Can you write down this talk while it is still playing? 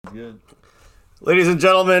good. Ladies and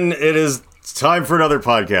gentlemen, it is time for another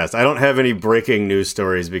podcast. I don't have any breaking news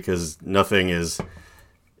stories because nothing is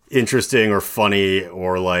interesting or funny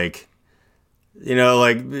or like, you know,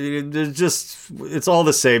 like, it's all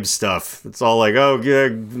the same stuff. It's all like, oh, yeah,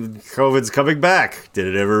 COVID's coming back. Did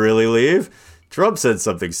it ever really leave? Trump said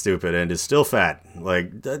something stupid and is still fat.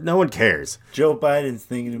 Like, no one cares. Joe Biden's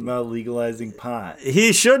thinking about legalizing pot.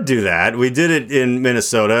 He should do that. We did it in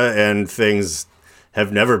Minnesota, and things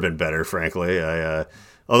have never been better, frankly.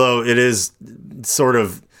 Although it is sort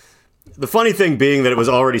of... The funny thing being that it was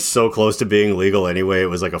already so close to being legal anyway, it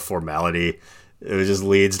was like a formality. It just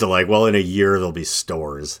leads to like, well, in a year there'll be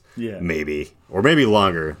stores. Yeah. Maybe. Or maybe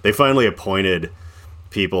longer. They finally appointed...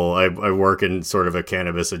 people. I work in sort of a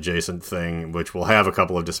cannabis adjacent thing, which will have a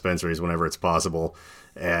couple of dispensaries whenever it's possible.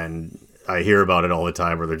 And I hear about it all the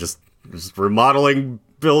time where they're just remodeling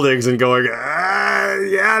buildings and going,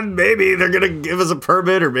 yeah, maybe they're going to give us a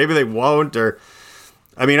permit or maybe they won't. Or,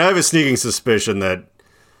 I mean, I have a sneaking suspicion that,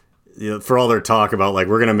 you know, for all their talk about like,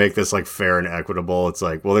 we're going to make this like fair and equitable. It's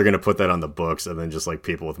like, well, they're going to put that on the books and then just like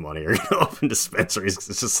people with money are going to open dispensaries.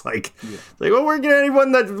 It's just like, well, we're getting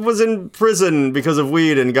anyone that was in prison because of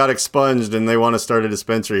weed and got expunged and they want to start a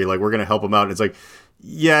dispensary. Like, we're going to help them out. And it's like,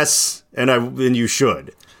 yes. And you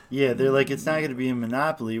should. Yeah. They're like, it's not going to be a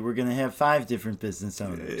monopoly. We're going to have 5 different business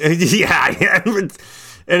owners. Yeah.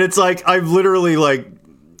 And it's like, I've literally like,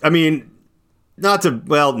 I mean, not to,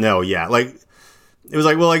 well, no. Yeah. Like, it was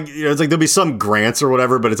like, well, like, you know, it's like there'll be some grants or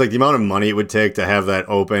whatever, but it's like the amount of money it would take to have that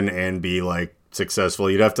open and be like successful.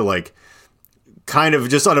 You'd have to like kind of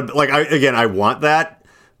just on a, like, I want that,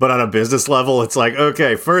 but on a business level, it's like,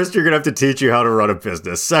 okay, first you're going to have to teach you how to run a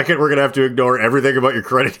business. Second, we're going to have to ignore everything about your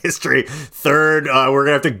credit history. Third, we're going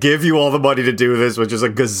to have to give you all the money to do this, which is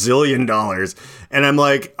 $1 gazillion. And I'm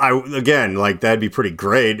like, again, like that'd be pretty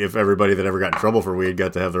great if everybody that ever got in trouble for weed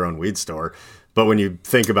got to have their own weed store. But when you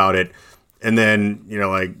think about it, and then, you know,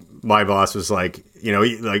 like, my boss was like, you know,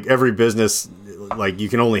 like, every business, like, you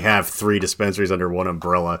can only have 3 dispensaries under one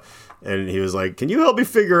umbrella. And he was like, can you help me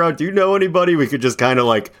figure out, do you know anybody we could just kind of,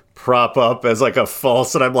 like, prop up as, like, a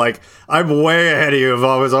false? And I'm like, I'm way ahead of you if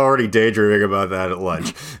I was already daydreaming about that at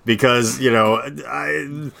lunch. Because, you know,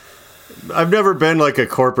 I've never been, like, a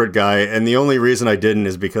corporate guy. And the only reason I didn't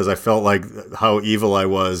is because I felt like how evil I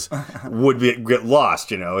was would get lost,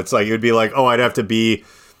 you know. It's like, it would be like, oh, I'd have to be...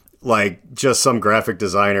 like just some graphic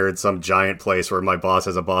designer at some giant place where my boss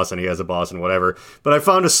has a boss and he has a boss and whatever. But I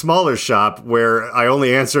found a smaller shop where I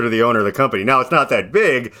only answer to the owner of the company. Now, it's not that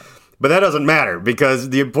big, but that doesn't matter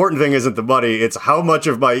because the important thing isn't the money. It's how much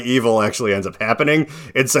of my evil actually ends up happening.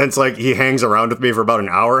 In sense, like, he hangs around with me for about an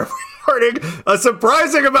hour every morning. A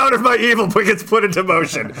surprising amount of my evil gets put into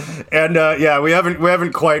motion. And yeah, we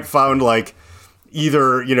haven't quite found like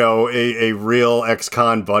either, you know, a real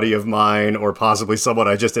ex-con buddy of mine or possibly someone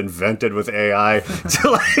I just invented with AI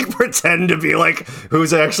to, like, pretend to be, like,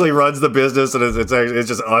 who's actually runs the business, and it's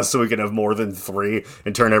just us so we can have more than 3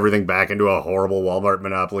 and turn everything back into a horrible Walmart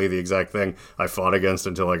monopoly, the exact thing I fought against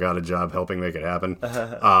until I got a job helping make it happen.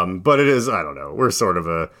 But it is, I don't know, we're sort of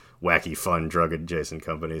a wacky, fun, drug-adjacent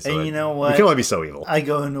company, so and you know what? We can only be so evil. I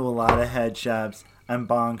go into a lot of head shops. I'm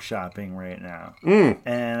bonk shopping right now.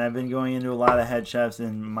 And I've been going into a lot of head shops,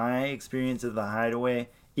 and my experience at the Hideaway,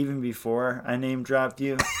 even before I name dropped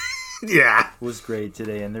you, was great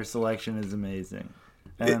today, and their selection is amazing.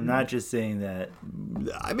 And I'm not just saying that.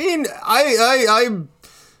 I mean,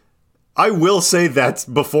 I will say that's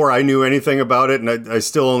before I knew anything about it, and I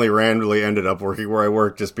still only randomly ended up working where I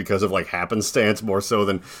work just because of, like, happenstance more so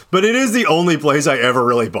than... But it is the only place I ever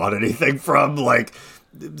really bought anything from, like...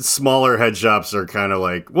 Smaller head shops are kind of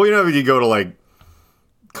like, well, you know, you go to like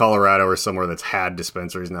Colorado or somewhere that's had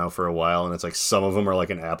dispensaries now for a while, and it's like some of them are like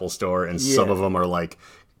an Apple store, and some of them are like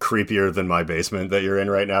creepier than my basement that you're in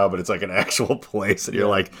right now, but it's like an actual place, and you're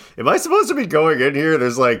like, am I supposed to be going in here?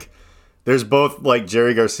 There's both like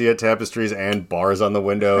Jerry Garcia tapestries and bars on the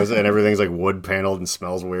windows, and everything's like wood paneled and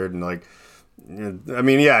smells weird, and like, I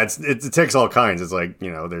mean, yeah, it takes all kinds. It's like,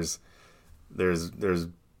 you know, there's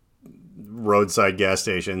roadside gas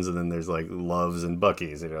stations, and then there's like Love's and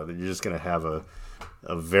Buc-ee's, you know, that you're just going to have a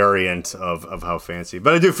variant of how fancy.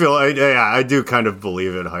 But I do feel, I do kind of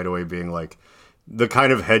believe in Hideaway being like the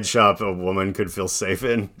kind of head shop a woman could feel safe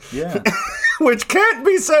in. Yeah. Which can't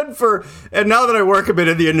be said for, and now that I work a bit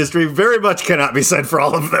in the industry, very much cannot be said for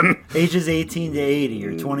all of them. Ages 18 to 80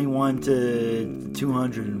 or 21 to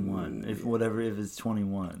 201, if it's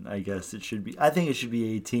 21, I guess it should be. I think it should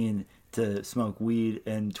be 18 to smoke weed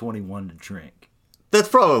and 21 to drink. That's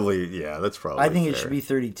probably I think fair. It should be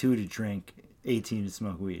 32 to drink, 18 to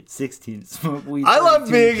smoke weed, 16 to smoke weed. I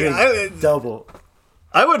love being double.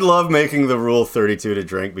 I would love making the rule 32 to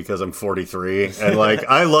drink because I'm 43. And, like,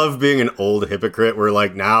 I love being an old hypocrite where,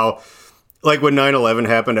 like, now, like, when 9/11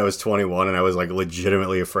 happened, I was 21 and I was, like,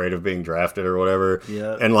 legitimately afraid of being drafted or whatever.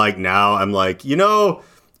 Yeah. And, like, now I'm like,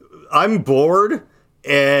 I'm bored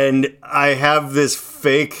and I have this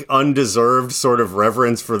fake, undeserved sort of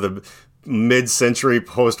reverence for the mid-century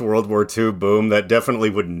post-World War II boom that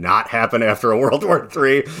definitely would not happen after a World War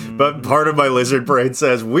III. But part of my lizard brain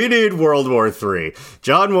says, we need World War III.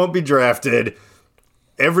 John won't be drafted.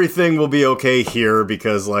 Everything will be okay here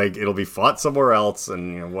because, like, it'll be fought somewhere else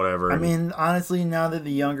and, whatever. I mean, honestly, now that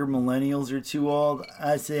the younger millennials are too old,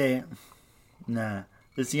 I say, nah.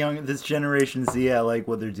 This Generation Z, I like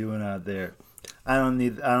what they're doing out there. I don't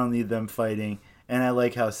need them fighting, and I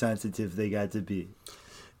like how sensitive they got to be.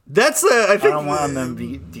 I don't want them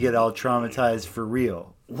to get all traumatized for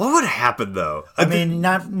real. What would happen though?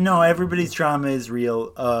 Everybody's trauma is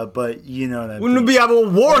real, but you know that. Wouldn't it be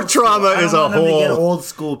war trauma as a whole? I don't want them to get old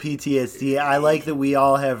school PTSD. I like that we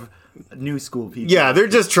all have new school PTSD. Yeah, they're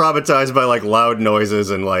just traumatized by like loud noises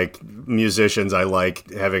and like musicians. I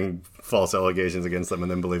like having false allegations against them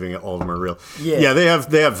and then believing all of them are real. Yeah, they have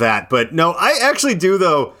that. But no, I actually do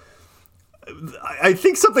though. I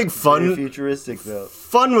think something fun, very futuristic though,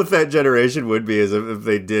 fun with that generation would be is if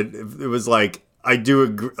they did. If it was like I do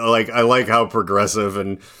agree, like I like how progressive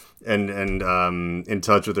and in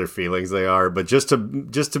touch with their feelings they are, but just to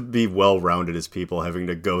be well rounded as people, having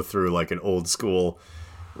to go through like an old school,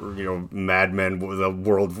 Mad Men with a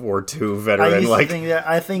World War II veteran.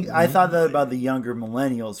 I thought that about the younger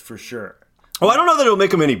millennials for sure. Oh, I don't know that it'll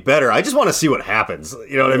make them any better. I just want to see what happens.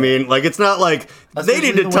 You know what I mean? Like, it's not like they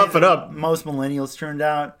need to toughen up. Most millennials turned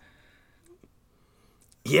out.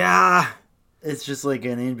 Yeah. It's just like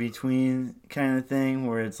an in-between kind of thing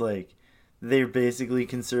where it's like they're basically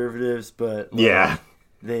conservatives, but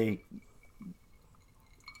they...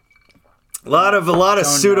 A lot of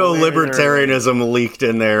pseudo-libertarianism leaked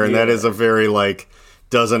in there, and that is a very, like...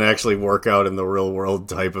 doesn't actually work out in the real world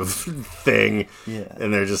type of thing. Yeah.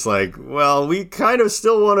 And they're just like, well, we kind of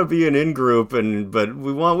still want to be an in-group, but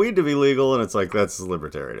we want weed to be legal. And it's like, that's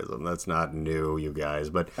libertarianism. That's not new, you guys.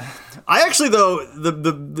 But I actually, though,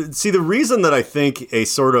 the reason that I think a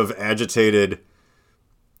sort of agitated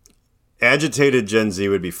Gen Z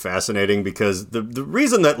would be fascinating, because the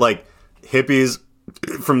reason that, like, hippies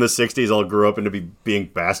from the 60s all grew up into being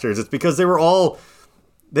bastards, it's because they all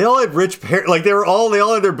had rich parents. Like, they all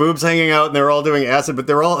had their boobs hanging out, and they were all doing acid, but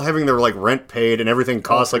they were all having their, like, rent paid, and everything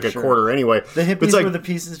cost like a quarter anyway. The hippies were the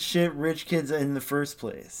pieces of shit rich kids in the first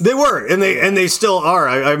place. They were, and they still are.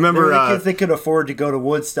 I remember... They were the kids that could afford to go to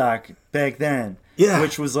Woodstock back then. Yeah.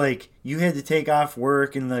 Which was, like, you had to take off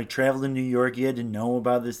work and, like, travel to New York. You had to know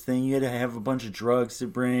about this thing. You had to have a bunch of drugs to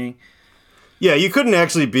bring. Yeah, you couldn't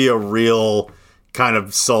actually be a real... kind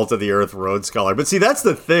of salt of the earth road scholar. But see, that's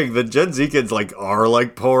the thing. The Gen Z kids like are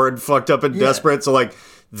like poor and fucked up and desperate. So like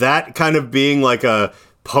that kind of being like a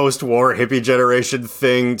post-war hippie generation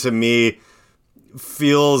thing to me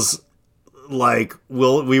feels like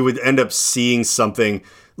we would end up seeing something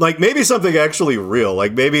like maybe something actually real.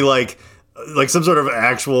 Like maybe like some sort of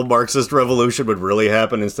actual Marxist revolution would really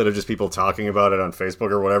happen instead of just people talking about it on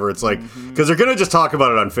Facebook or whatever. It's like, because they're going to just talk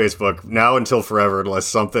about it on Facebook now until forever unless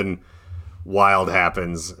something wild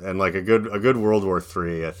happens, and like a good World War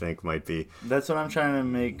III, I think, might be. That's what I'm trying to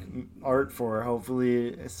make art for.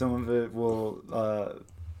 Hopefully, some of it will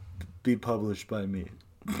be published by me.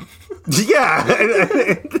 Yeah,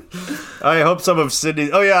 I hope some of Sidney.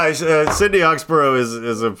 Oh yeah, Sidney Oxboro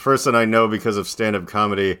is a person I know because of stand-up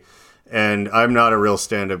comedy, and I'm not a real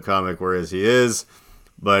stand-up comic, whereas he is.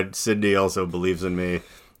 But Sidney also believes in me,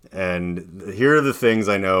 and here are the things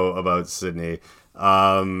I know about Sidney.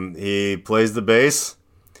 He plays the bass.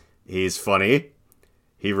 He's funny.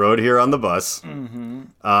 He rode here on the bus. Mm-hmm.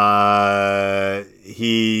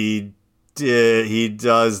 He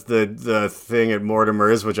does the thing at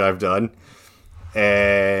Mortimer's, which I've done.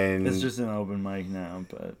 And it's just an open mic now,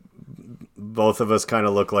 but both of us kind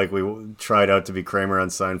of look like we tried out to be Kramer on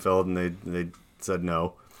Seinfeld, and they said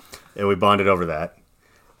no, and we bonded over that.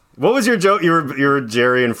 What was your joke? You were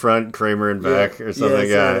Jerry in front, Kramer in back, or something.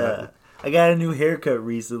 Yeah. I got a new haircut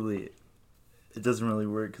recently. It doesn't really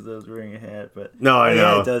work because I was wearing a hat, but no, I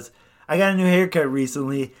know it does. I got a new haircut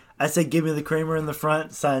recently. I said, "Give me the Kramer in the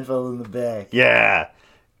front, Seinfeld in the back." Yeah,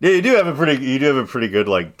 you do have a pretty good,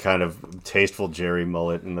 like, kind of tasteful Jerry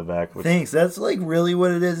mullet in the back. Thanks. That's like really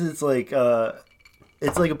what it is. It's like a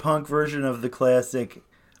punk version of the classic.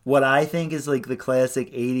 What I think is like the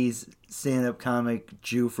classic '80s stand-up comic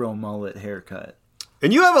Jufro mullet haircut.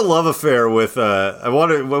 And you have a love affair with, we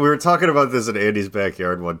were talking about this in Andy's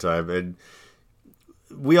backyard one time, and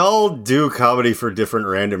we all do comedy for different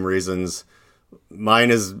random reasons.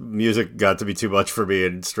 Mine is music got to be too much for me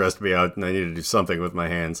and stressed me out, and I needed to do something with my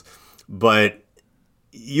hands. But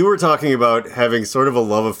you were talking about having sort of a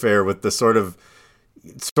love affair with the sort of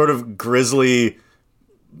grisly,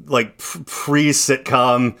 like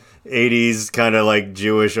pre-sitcom 80s kind of like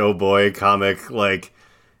Jewish oh boy comic like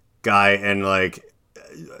guy, and like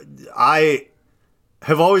I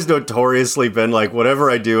have always notoriously been like,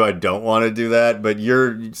 whatever I do, I don't want to do that, but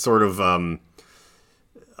your sort of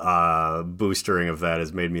boostering of that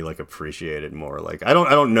has made me like appreciate it more. Like I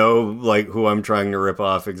don't know like who I'm trying to rip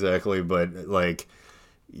off exactly, but like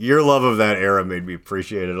your love of that era made me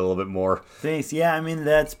appreciate it a little bit more. Thanks. Yeah, I mean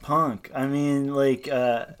that's punk. I mean like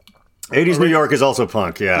 80s New York is also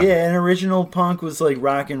punk, yeah. Yeah, and original punk was like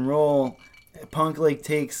rock and roll. Punk like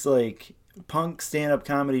takes like punk stand-up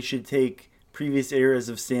comedy should take previous eras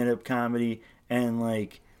of stand-up comedy and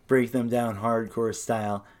like break them down hardcore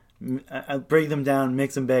style. Break them down,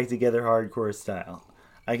 mix them back together hardcore style.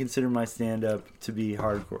 I consider my stand-up to be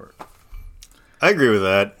hardcore. I agree with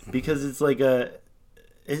that. Because it's like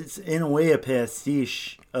it's in a way a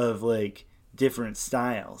pastiche of like different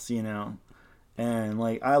styles, you know? And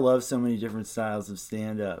like I love so many different styles of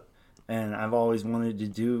stand-up. And I've always wanted to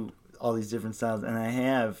do all these different styles. And I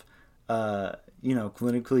have,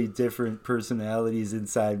 clinically different personalities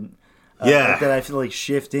inside that I feel like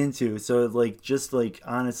shift into. So like just like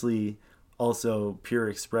honestly also pure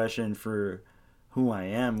expression for who I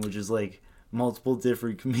am, which is like multiple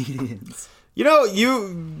different comedians. You know,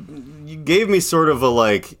 you gave me sort of a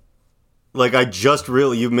like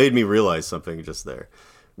you made me realize something just there,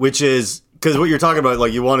 which is because what you're talking about,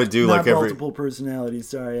 like you want to do not like multiple personalities.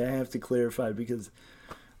 Sorry, I have to clarify because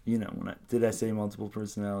did I say multiple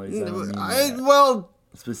personalities? I don't mean well.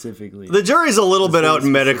 Specifically, the jury's a little bit out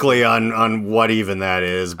medically on what even that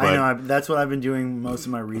is. But I know that's what I've been doing most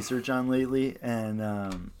of my research on lately,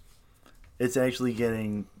 and it's actually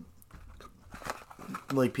getting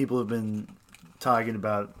like people have been talking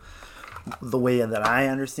about the way that I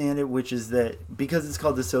understand it, which is that because it's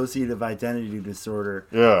called dissociative identity disorder,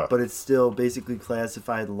 but it's still basically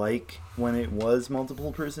classified like when it was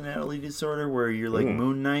multiple personality disorder, where you're like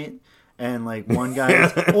Moon Knight, and like one guy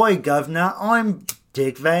is, "Oi, governor, I'm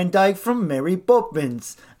Dick Van Dyke from Mary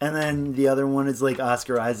Poppins," and then the other one is like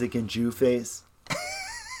Oscar Isaac and Jew Face.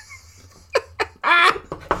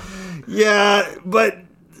 Yeah, but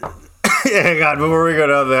hang on, before we go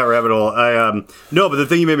down that rabbit hole, no, but the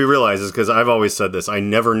thing you made me realize is because I've always said this, I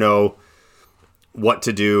never know what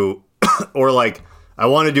to do, or like I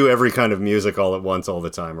want to do every kind of music all at once, all the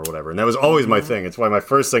time, or whatever, and that was always my thing. It's why my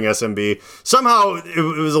first thing, SMB, somehow it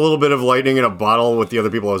was a little bit of lightning in a bottle with the other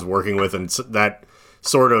people I was working with, and that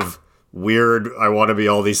sort of weird, I want to be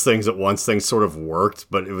all these things at once thing sort of worked,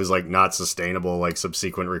 but it was like not sustainable. Like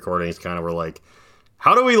subsequent recordings kind of were like,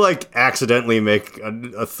 how do we like accidentally make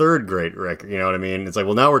a third great record? You know what I mean? It's like,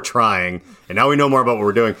 well, now we're trying, and now we know more about what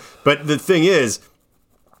we're doing. But the thing is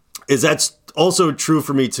that's also true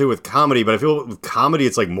for me too with comedy. But I feel with comedy,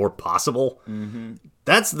 it's like more possible. Mm-hmm.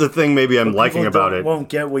 That's the thing maybe I'm liking about it. Won't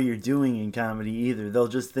get what you're doing in comedy either. They'll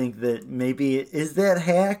just think that maybe is that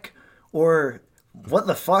hack or what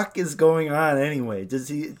the fuck is going on anyway? Does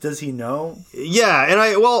he know? Yeah, and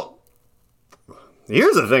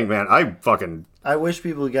here's the thing, man. I wish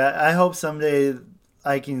people got. I hope someday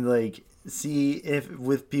I can like see if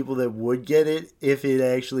with people that would get it, if it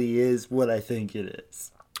actually is what I think it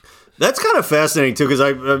is. That's kind of fascinating too, because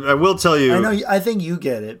I will tell you. I know. I think you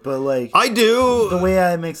get it, but like I do. The way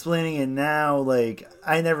I'm explaining it now, like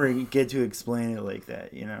I never get to explain it like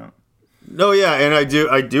that. You know. No, yeah, and I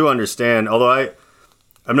do understand. Although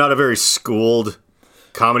I'm not a very schooled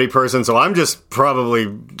comedy person, so I'm just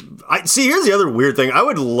probably. See, here's the other weird thing. I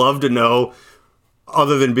would love to know,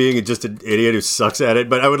 other than being just an idiot who sucks at it,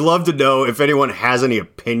 but I would love to know if anyone has any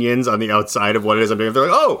opinions on the outside of what it is I'm doing. If they're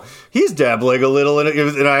like, oh, he's dabbling a little in it,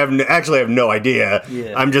 and I have no idea.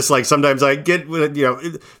 Yeah. I'm just like, sometimes I get,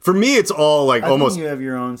 for me, it's all like almost. I think you have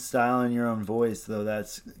your own style and your own voice, though.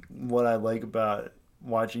 That's what I like about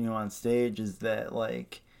watching you on stage is that,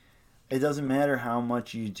 like, it doesn't matter how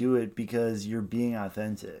much you do it because you're being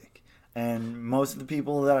authentic. And most of the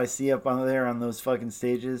people that I see up on there on those fucking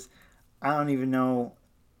stages, I don't even know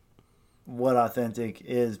what authentic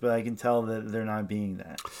is, but I can tell that they're not being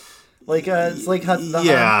that. Like it's like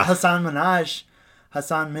Hassan Minhaj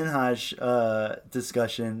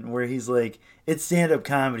discussion where he's like, it's stand-up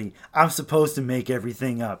comedy. I'm supposed to make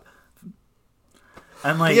everything up.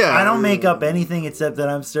 I'm like, I don't make up anything except that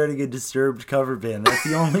I'm starting a Disturbed cover band. That's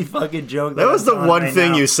the only fucking joke. That was the one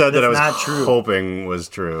thing you said that I was hoping was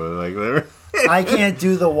true. Like, I can't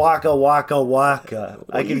do the waka waka waka.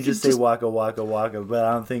 I can just say waka waka waka, but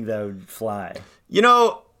I don't think that would fly. You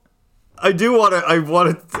know, I do want to. I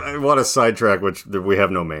want to sidetrack, which we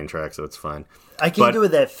have no main track, so it's fine. I can't do it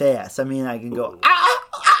that fast. I mean, I can go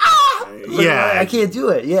yeah. I can't do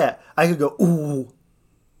it. Yeah, I could go ooh.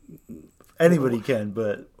 Anybody can,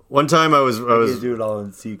 but one time I can't do it all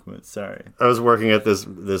in sequence. Sorry. I was working at this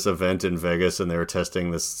event in Vegas, and they were testing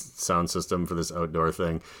this sound system for this outdoor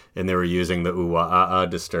thing, and they were using the ooh ah ah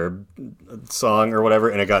Disturbed song or whatever,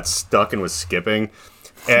 and it got stuck and was skipping,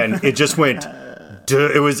 and it just went.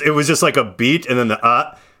 It was just like a beat, and then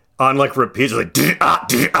the on like repeat, like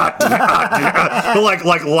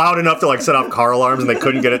like loud enough to like set off car alarms, and they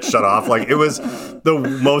couldn't get it shut off. Like it was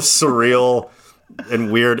the most surreal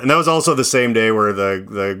and weird. And that was also the same day where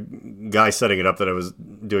the guy setting it up that I was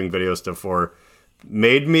doing video stuff for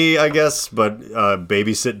made me, I guess, but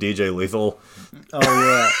babysit DJ Lethal. Oh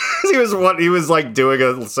yeah, he was like doing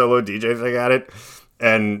a solo DJ thing at it,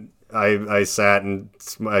 and I sat, and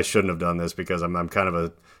I shouldn't have done this because I'm kind of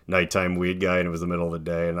a nighttime weed guy, and it was the middle of the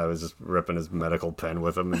day, and I was just ripping his medical pen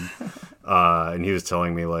with him, and he was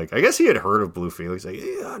telling me, like, I guess he had heard of Blue Felix, like,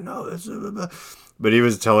 yeah, no, that's but he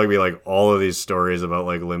was telling me like all of these stories about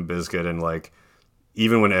like Limp Bizkit, and like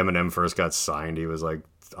even when Eminem first got signed, he was like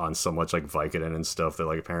on so much like Vicodin and stuff that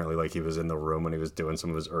like apparently like he was in the room when he was doing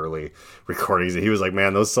some of his early recordings, and he was like,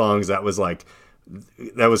 man, those songs that was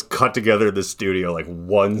cut together in the studio like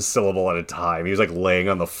one syllable at a time. He was like laying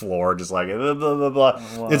on the floor just like blah, blah, blah, blah.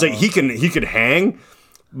 Wow. It's like he could hang,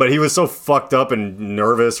 but he was so fucked up and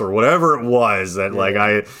nervous or whatever it was that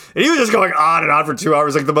and he was just going on and on for 2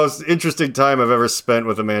 hours. Like the most interesting time I've ever spent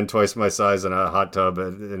with a man twice my size in a hot tub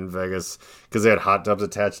in Vegas, because they had hot tubs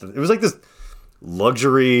attached to it. It was like this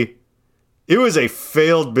luxury. It was a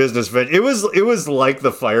failed business venture. It was like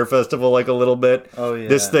the Fire Festival, like a little bit. Oh yeah.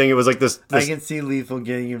 This thing, it was like this. I can see Lethal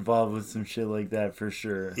getting involved with some shit like that for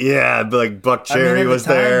sure. Yeah, but like Buck Cherry was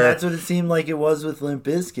there. That's what it seemed like it was with Limp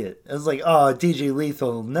Bizkit. It was like, oh, DJ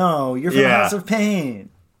Lethal, no, you're from House of Pain.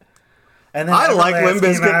 And then I like Limp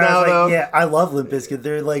Bizkit now, though. Yeah, I love Limp Bizkit.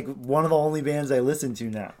 They're like one of the only bands I listen to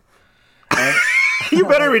now. And, you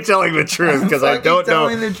better be telling the truth, because I don't know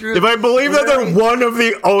if I believe that they're one of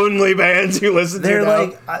the only bands you listen to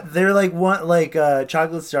now. They're like one, like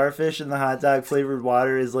Chocolate Starfish and the Hot Dog Flavored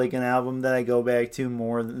Water is like an album that I go back to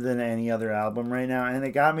more than any other album right now, and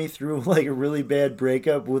it got me through like a really bad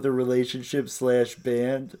breakup with a relationship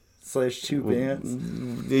 /band /2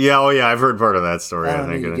 bands. Yeah, oh yeah, I've heard part of that story. I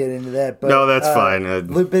don't need to get into that, but no, that's fine.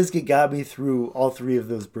 Limp Bizkit got me through all 3 of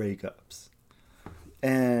those breakups,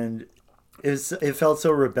 and it felt so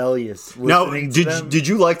rebellious. Now, did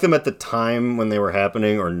you like them at the time when they were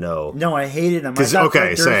happening, or no? No, I hated them. I thought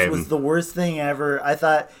Fred Durst was the worst thing ever. I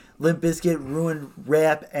thought Limp Bizkit ruined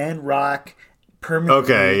rap and rock permanently.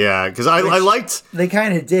 Okay, yeah, because I liked... They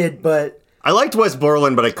kind of did, but... I liked Wes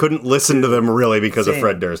Borland, but I couldn't listen to them really because of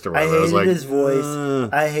Fred Durst or whatever. I hated his voice.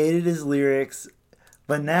 I hated his lyrics.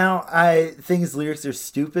 But now I think his lyrics are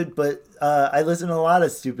stupid, but I listen to a lot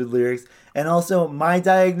of stupid lyrics. And also, my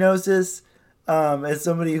diagnosis... as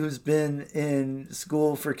somebody who's been in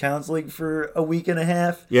school for counseling for a week and a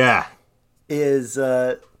half, is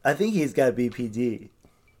I think he's got BPD.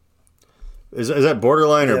 Is that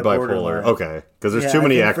borderline or bipolar? Borderline. Okay, because there's too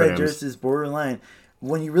many acronyms. Fred Durst is borderline.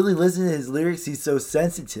 When you really listen to his lyrics, he's so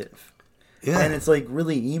sensitive, and it's like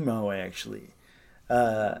really emo actually.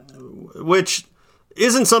 Which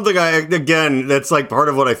isn't something that's like part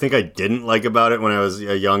of what I think I didn't like about it when I was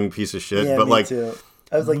a young piece of shit. Yeah, but me like. Too.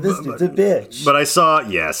 I was like, this dude's a bitch. But I saw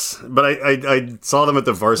saw them at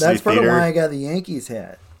the Varsity Theater. That's part of why I got the Yankees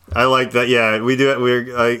hat. I like that. Yeah, we do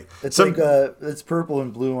it. It's purple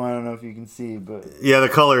and blue. I don't know if you can see, but yeah, the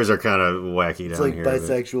colors are kind of wacky it's down here. It's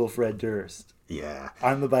like bisexual Fred Durst. Yeah,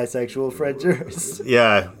 I'm the bisexual Fred Durst.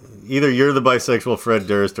 Yeah, either you're the bisexual Fred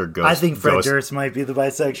Durst or Ghost. I think Fred Durst might be the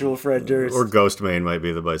bisexual Fred Durst, or Ghostman might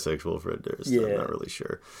be the bisexual Fred Durst. Yeah, I'm not really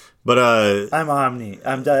sure, but I'm omni.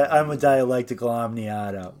 I'm a dialectical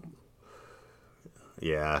omniato.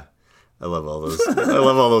 Yeah, I love all those. I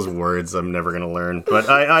love all those words I'm never gonna learn. But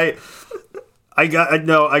I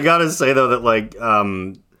gotta say though that like I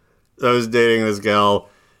was dating this gal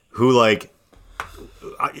who like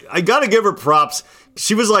I gotta give her props.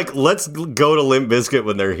 She was like, let's go to Limp Bizkit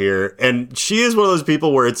when they're here, and she is one of those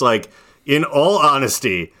people where it's like, in all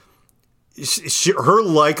honesty, her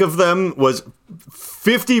like of them was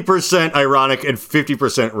 50% ironic and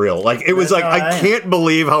 50% real. Like, it was like, I can't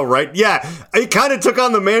believe how right. Yeah, it kind of took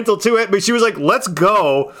on the mantle to it, but she was like, let's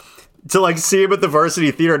go to like see him at the Varsity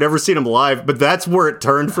Theater. I'd never seen him live, but that's where it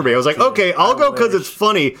turned for me. I was like, okay, I'll go because it's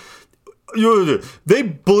funny. They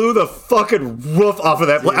blew the fucking roof off of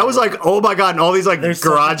that. Dude. I was like, oh my God. And all these like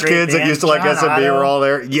garage kids that used to like SMB were all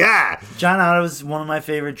there. Yeah. John Otto is one of my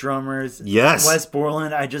favorite drummers. Yes. Wes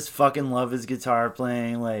Borland, I just fucking love his guitar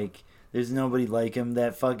playing. Like, there's nobody like him.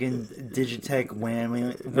 That fucking Digitech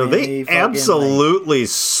whammy. No, they absolutely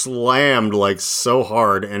slammed like so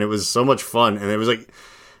hard, and it was so much fun. And it was like,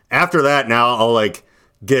 after that, now I'll like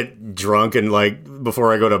get drunk and like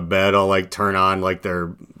before I go to bed, I'll like turn on like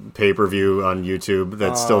their pay-per-view on YouTube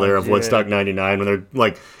that's still there of Woodstock 99 when they're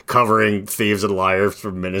like covering Thieves and Liars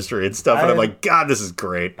from Ministry and stuff. And I'm like, God, this is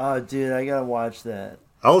great. Oh, dude, I gotta watch that.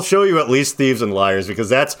 I'll show you at least Thieves and Liars because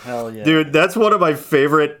that's, dude, that's one of my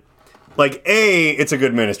favorite. Like, A, it's a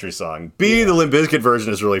good Ministry song. B, the Limp Bizkit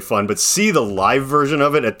version is really fun. But C, the live version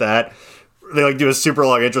of it at that, they like do a super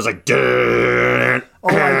long intro. It's like, oh,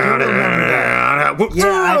 I do remember that.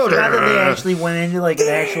 Yeah, I forgot that they actually went into like an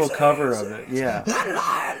actual cover of it. Yeah.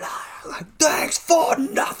 Thanks for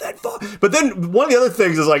nothing. But then one of the other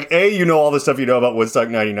things is like, A, you know all the stuff you know about Woodstock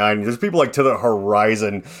 99. There's people like to the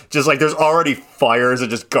horizon. Just like there's already fires and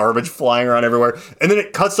just garbage flying around everywhere. And then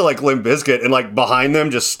it cuts to like Limp Bizkit and like behind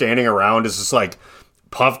them just standing around is just like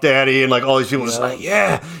Puff Daddy and like all these people just like,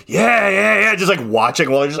 yeah. Just like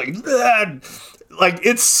watching while they're just like, like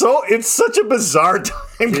it's such a bizarre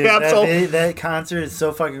time capsule. That concert is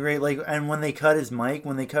so fucking great. Like, and when they cut Fred's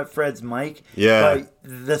mic, the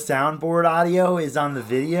soundboard audio is on the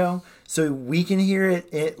video, so we can hear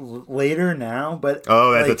it later now. But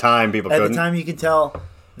at the time people couldn't. At the time you could tell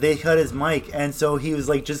they cut his mic, and so he was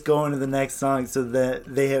like just going to the next song, so that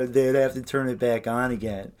they'd have to turn it back on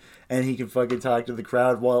again, and he can fucking talk to the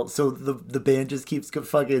crowd so the band just keeps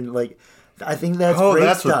fucking like. I think that's break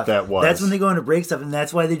that's stuff. What that was. That's when they go into break stuff, and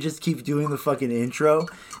that's why they just keep doing the fucking intro.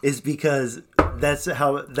 Is because that's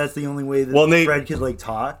the only way that Fred could like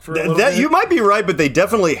talk for a little bit. You might be right, but they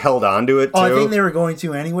definitely held on to it too. Oh, I think they were going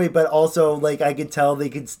to anyway, but also like I could tell you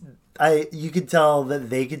could tell that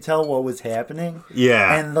they could tell what was happening.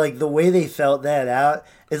 Yeah, and like the way they felt that out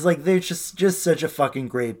is like they're just such a fucking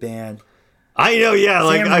great band. I know, yeah.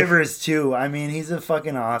 Sam Rivers, too. I mean, he's a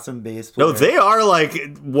fucking awesome bass player. No, they are,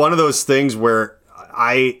 like, one of those things where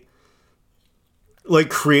like,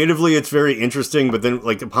 creatively, it's very interesting, but then,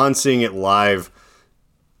 like, upon seeing it live,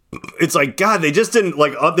 it's like, God, they just didn't,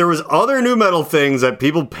 like, there was other nu metal things that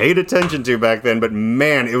people paid attention to back then, but,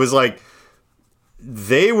 man, it was like,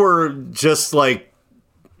 they were just, like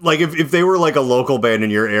if they were like a local band in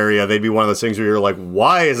your area, they'd be one of those things where you're like,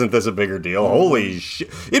 why isn't this a bigger deal? Holy shit.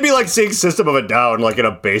 It'd be like seeing System of a Down like in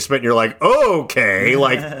a basement and you're like, okay,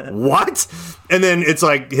 like what? And then it's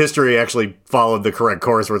like history actually followed the correct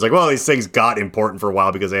course where it's like, well, these things got important for a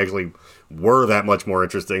while because they actually were that much more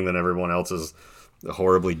interesting than everyone else's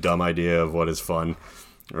horribly dumb idea of what is fun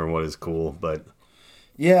or what is cool. But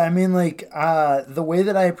yeah, I mean, like the way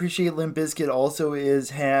that I appreciate Limp Bizkit also is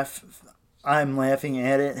half I'm laughing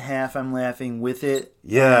at it, half I'm laughing with it.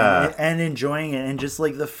 Yeah. And enjoying it, and just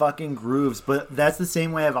like the fucking grooves. But that's the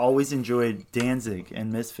same way I've always enjoyed Danzig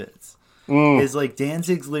and Misfits. Is like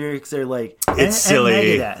Danzig's lyrics are like, it's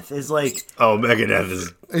silly. And Megadeth is like, oh,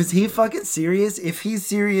 Megadeth is he fucking serious? If he's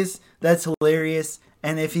serious, that's hilarious.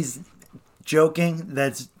 And if he's joking,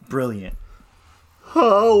 that's brilliant.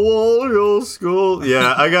 How old your school?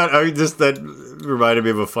 Yeah, that reminded me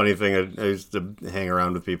of a funny thing. I used to hang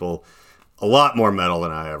around with people a lot more metal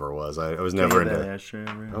than I ever was. I was never into.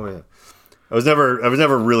 Oh yeah, I was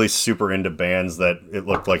never really super into bands that it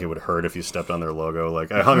looked like it would hurt if you stepped on their logo.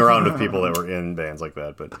 Like I hung around with people that were in bands like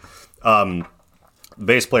that, but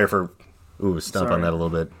bass player for stump on that a little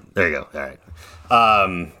bit. There you go. All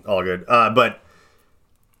right, all good. But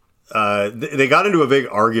they got into a big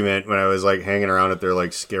argument when I was like hanging around at their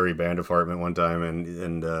like scary band apartment one time,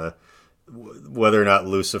 and whether or not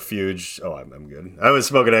Lucifuge. Oh, I'm good. I was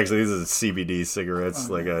smoking actually. These are CBD cigarettes.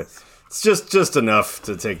 It's just enough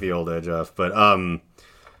to take the old edge off. But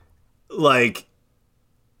like,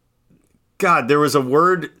 God, there was a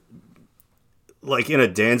word like in a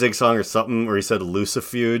Danzig song or something where he said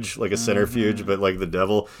Lucifuge, like a centrifuge, but like the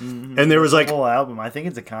devil. Mm-hmm. And there was like a whole album. I think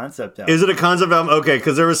it's a concept album. Is it a concept album? Okay,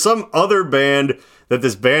 because there was some other band that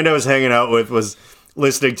this band I was hanging out with was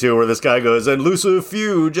listening to where this guy goes, and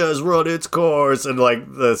Lucifuge has run its course, and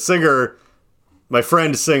like the singer, my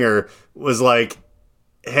friend singer, was like,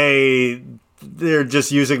 hey, they're just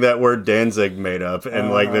using that word Danzig made up, and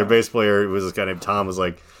like their bass player, who was this guy named Tom, was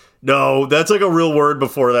like, No, that's like a real word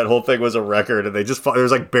before that whole thing was a record, and they just fought. There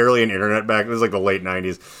was like barely an internet back. It was like the late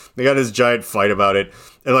 90s. They got this giant fight about it,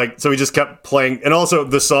 and like so he just kept playing. And also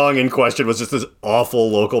the song in question was just this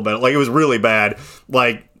awful local metal. Like it was really bad.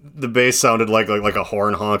 Like the bass sounded like a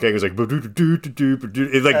horn honking. It was like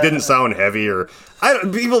it like didn't sound heavy or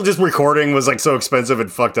people just recording was like so expensive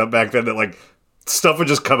and fucked up back then that like stuff would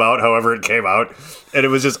just come out however it came out, and it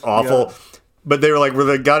was just awful. Yeah. But they were like, where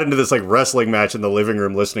they got into this like wrestling match in the living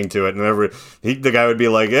room listening to it, and the guy would be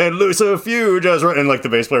like, "And Lucifuge has run," and like the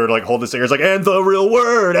bass player would like hold his fingers like, "And the real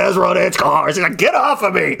word has run its course." He's like, "Get off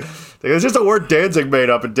of me!" Like, it was just a word Danzig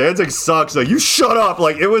made up, and Danzig sucks. Like, you shut up!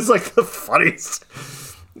 Like, it was like the funniest.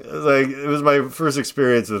 It was my first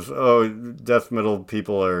experience of death metal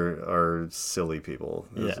people are silly people.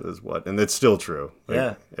 Is what, and it's still true.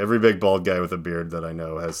 Like, every big bald guy with a beard that I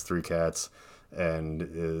know has 3 cats.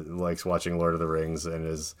 And likes watching Lord of the Rings and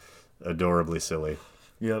is adorably silly.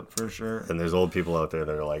 Yep, for sure. And there's old people out there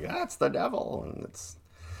that are like, "That's the devil," and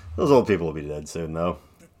those old people will be dead soon, though.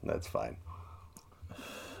 That's fine.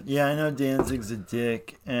 Yeah, I know Danzig's a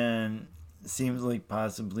dick and seems like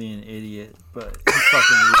possibly an idiot, but he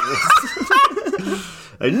fucking rules.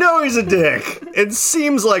 I know he's a dick. It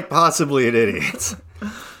seems like possibly an idiot.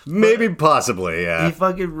 Maybe possibly, yeah. He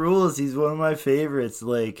fucking rules. He's one of my favorites.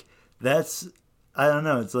 Like, that's... I don't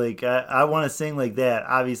know. It's like, I want to sing like that.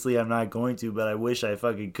 Obviously, I'm not going to, but I wish I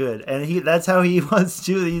fucking could. And that's how he was,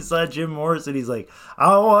 too. He saw Jim Morrison. He's like,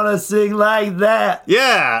 I want to sing like that.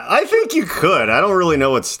 Yeah, I think you could. I don't really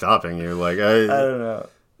know what's stopping you. Like, I don't know.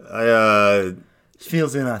 It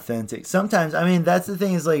feels inauthentic. Sometimes, I mean, that's the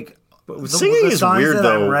thing is like, singing the is songs weird, that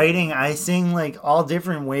though. I'm writing, I sing like all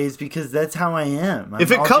different ways because that's how I am.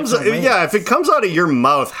 If it comes out of your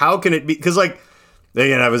mouth, how can it be? Because, like,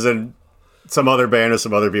 again, I was in some other band with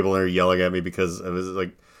some other people and they're yelling at me because I was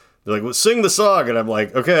like, they're like, "Well, sing the song," and I'm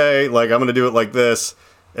like, "Okay, like I'm gonna do it like this,"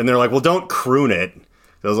 and they're like, "Well, don't croon it."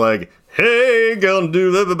 I was like, "Hey, gonna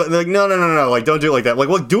do that," but like, no, like don't do it like that. Like,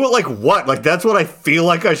 well, do it like what? Like that's what I feel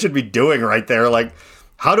like I should be doing right there. Like,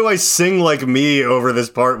 how do I sing like me over this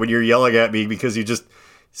part when you're yelling at me because you just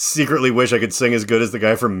secretly wish I could sing as good as the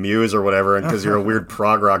guy from Muse or whatever, and because you're a weird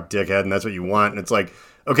prog rock dickhead and that's what you want, and it's like,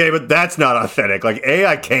 okay, but that's not authentic. Like, A,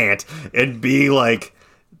 I can't, and B, like,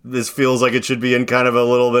 this feels like it should be in kind of a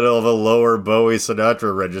little bit of a lower Bowie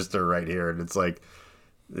Sinatra register right here, and it's like,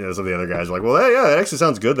 you know, some of the other guys are like, well, hey, yeah, it actually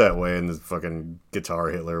sounds good that way, and the fucking guitar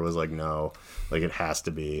Hitler was like, no, like, it has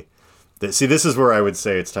to be. See, this is where I would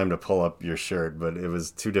say it's time to pull up your shirt, but it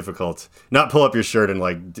was too difficult. Not pull up your shirt and,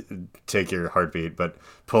 like, take your heartbeat, but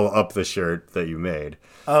pull up the shirt that you made.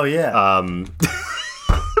 Oh, yeah.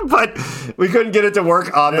 But we couldn't get it to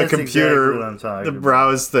work on the computer, exactly the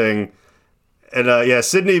browse thing. And yeah,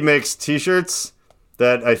 Sidney makes t-shirts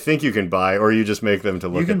that I think you can buy, or you just make them to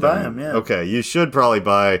look at them. You can buy them, yeah. Okay, you should probably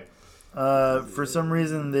buy. For some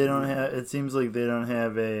reason, they don't have, it seems like they don't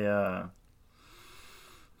have a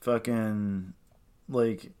fucking,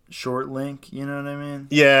 like, short link, you know what I mean?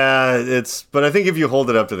 Yeah, but I think if you hold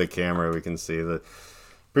it up to the camera, we can see the,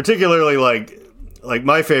 particularly like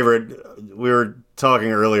my favorite, we were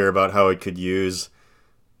talking earlier about how it could use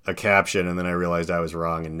a caption, and then I realized I was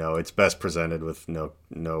wrong, and no, it's best presented with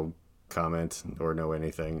no comment or no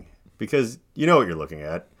anything, because you know what you're looking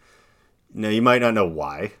at. Now, you might not know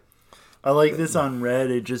why. I like this on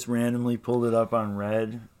Red. It just randomly pulled it up on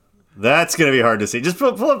Red. That's going to be hard to see. Just pull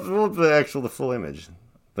up the full image,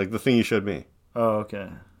 like the thing you showed me. Oh, okay.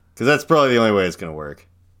 Because that's probably the only way it's going to work.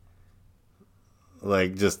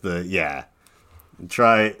 Like, just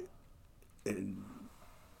Try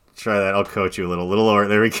that. I'll coach you a little lower.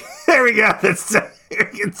 There we go. There we go. That's, you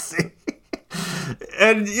can see.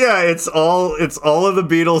 And yeah, it's all of the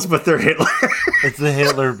Beatles, but they're Hitler. It's the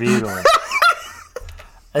Hitler Beatles.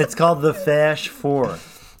 It's called the Fash 4.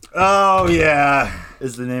 Oh yeah,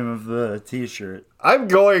 is the name of the T-shirt. I'm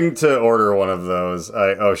going to order one of those.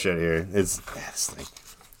 Oh shit! Here it's thing.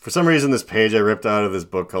 For some reason, this page I ripped out of this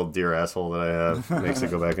book called Dear Asshole that I have makes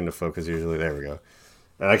it go back into focus usually. There we go.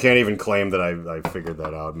 And I can't even claim that I figured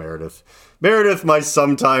that out. Meredith, my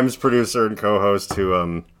sometimes producer and co-host, who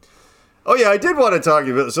oh yeah, I did want to talk to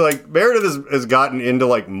you about. So like Meredith has gotten into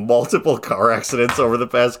like multiple car accidents over the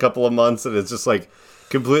past couple of months, and it's just like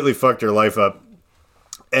completely fucked her life up.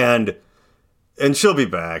 And she'll be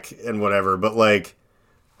back and whatever. But like,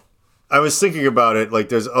 I was thinking about it. Like,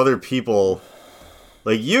 there's other people.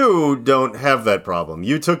 Like, you don't have that problem.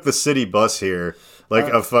 You took the city bus here, like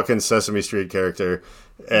a fucking Sesame Street character.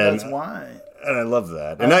 And that's why. And I love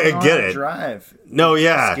that. I And I don't know get how to it. drive. No,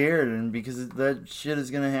 yeah. I'm scared, and because that shit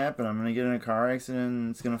is gonna happen, I'm gonna get in a car accident,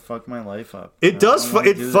 and it's gonna fuck my life up. It does.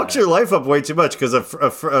 It fucks your life up way too much because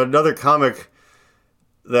another comic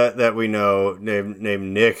that we know named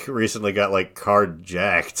Nick recently got like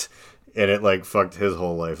carjacked, and it like fucked his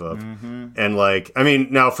whole life up. Mm-hmm. And like, I mean,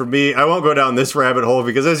 now for me, I won't go down this rabbit hole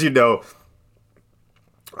because, as you know,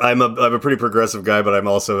 I'm a pretty progressive guy, but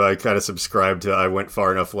I kind of subscribe to I went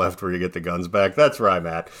far enough left where you get the guns back. That's where I'm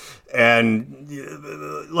at, and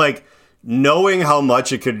like knowing how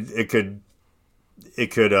much it could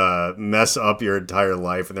mess up your entire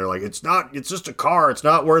life, and they're like, it's just a car, it's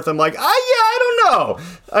not worth. I'm like, I don't know.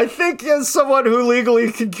 I think as someone who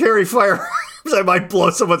legally can carry firearms, I might blow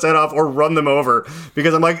someone's head off or run them over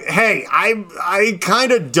because I'm like, hey, I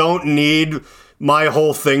kind of don't need my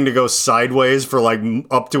whole thing to go sideways for like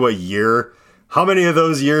up to a year. How many of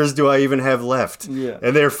those years do I even have left? Yeah.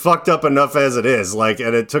 And they're fucked up enough as it is. Like,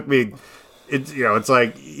 and it took me, it's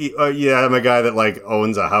like, yeah, I'm a guy that like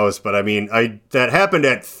owns a house, but I mean, that happened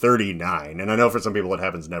at 39. And I know for some people it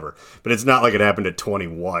happens never, but it's not like it happened at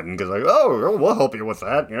 21 because like, oh, we'll help you with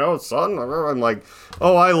that, son. I'm like,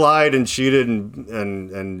 oh, I lied and cheated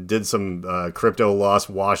and did some crypto loss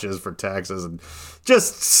washes for taxes and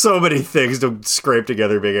just so many things to scrape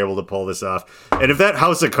together being able to pull this off. And if that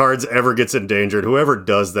house of cards ever gets endangered, whoever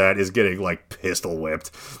does that is getting like pistol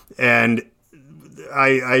whipped. And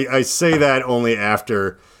I say that only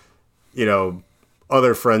after,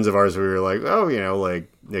 other friends of ours who were like, oh,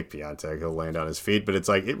 like Nick Piatek, he'll land on his feet. But it's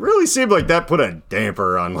like, it really seemed like that put a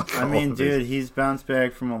damper on like I mean, dude, he's bounced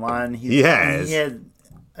back from a lot. And he had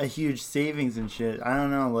a huge savings and shit. I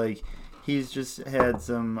don't know, like, he's just had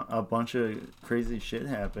a bunch of crazy shit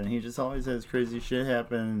happen. He just always has crazy shit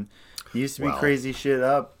happen. He used to be crazy shit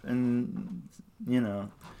up, and,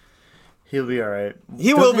 he'll be all right.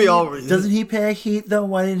 He will be all right. Doesn't he pack heat, though?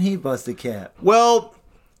 Why didn't he bust a cap? Well,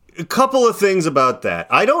 a couple of things about that.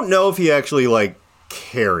 I don't know if he actually, like,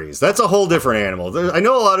 carries. That's a whole different animal. I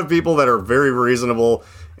know a lot of people that are very reasonable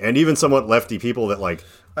and even somewhat lefty people that, like,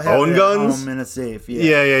 own guns. In a safe,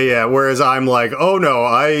 yeah. Yeah. Whereas I'm like, oh,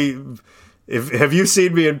 no, have you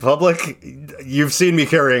seen me in public? You've seen me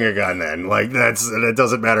carrying a gun then. Like, it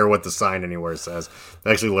doesn't matter what the sign anywhere says.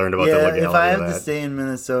 I actually learned about the legality of that. If I have to stay in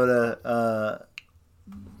Minnesota,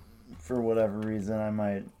 for whatever reason, I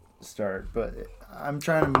might start. But I'm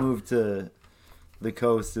trying to move to the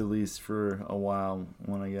coast at least for a while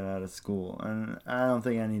when I get out of school. And I don't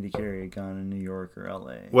think I need to carry a gun in New York or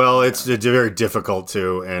LA. Well, it's very difficult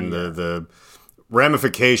to, and the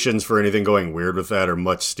ramifications for anything going weird with that are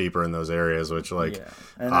much steeper in those areas, which I'm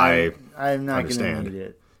not going to need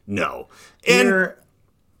it. No. Here,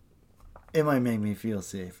 it might make me feel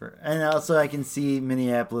safer. And also I can see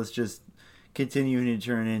Minneapolis just continuing to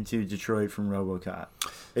turn into Detroit from RoboCop.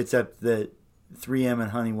 Except that 3M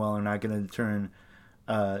and Honeywell are not going to turn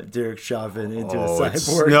Derek Chauvin into a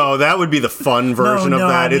cyborg. No, that would be the fun version of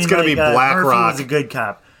that. It's going to be BlackRock. Murphy was a good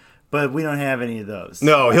cop. But we don't have any of those.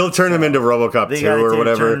 No, he'll turn him into RoboCop 2 or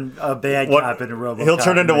whatever. Turn a bad cop into RoboCop. He'll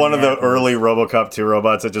turn into one of the early RoboCop 2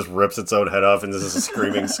 robots that just rips its own head off and this is a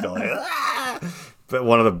screaming skull. But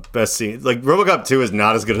one of the best scenes. Like, RoboCop 2 is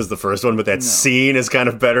not as good as the first one, but that scene is kind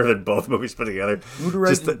of better than both movies put together. Who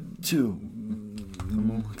directed 2?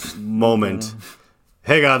 Moment.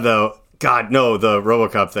 Hang on, though. God, no, the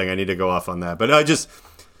RoboCop thing. I need to go off on that. But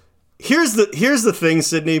here's the thing,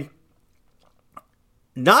 Sidney.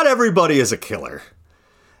 Not everybody is a killer.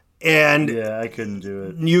 And yeah, I couldn't do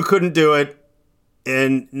it. You couldn't do it.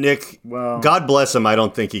 And Nick, God bless him, I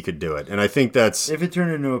don't think he could do it. And I think that's... If it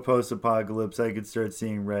turned into a post-apocalypse, I could start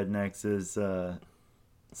seeing rednecks as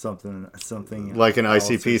something like an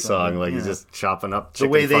ICP song, like he's just chopping up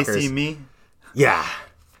chicken the way fuckers. They see me? Yeah.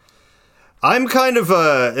 I'm kind of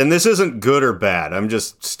and this isn't good or bad, I'm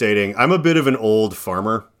just stating, I'm a bit of an old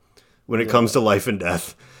farmer when it comes to life and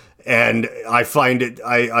death. And I find it,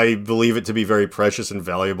 I believe it to be very precious and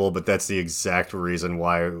valuable, but that's the exact reason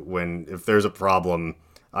why if there's a problem,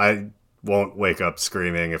 I won't wake up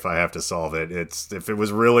screaming if I have to solve it. If it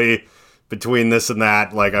was really between this and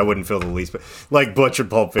that, like, I wouldn't feel the least bit, like Butch in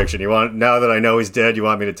Pulp Fiction. Now that I know he's dead, you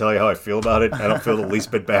want me to tell you how I feel about it? I don't feel the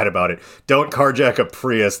least bit bad about it. Don't carjack a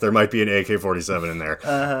Prius. There might be an AK-47 in there.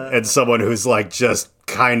 And someone who's like just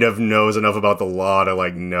kind of knows enough about the law to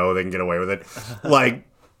like know they can get away with it. Like,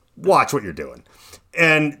 watch what you're doing.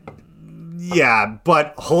 And yeah,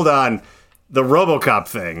 but hold on. The RoboCop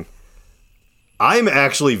thing. I'm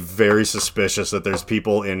actually very suspicious that there's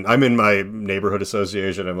people I'm in my neighborhood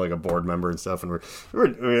association. I'm like a board member and stuff. And we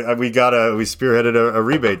spearheaded a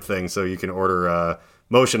rebate thing so you can order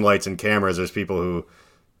motion lights and cameras. There's people who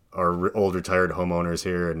are old retired homeowners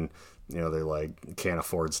here, and they're like can't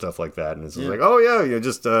afford stuff like that, and it's just like, oh yeah, you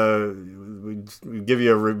just we give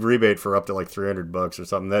you a rebate for up to like $300 or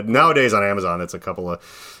something. That nowadays on Amazon, it's a couple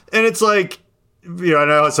of, and it's like, I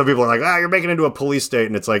know some people are like, you're making it into a police state,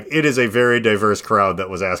 and it's like, it is a very diverse crowd that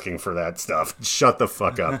was asking for that stuff. Shut the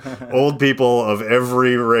fuck up. Old people of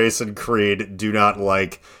every race and creed do not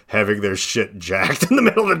like having their shit jacked in the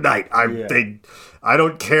middle of the night. I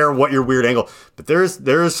don't care what your weird angle, but there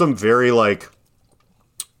is some very like.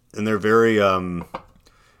 And they're very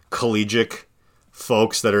collegiate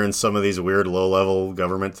folks that are in some of these weird low-level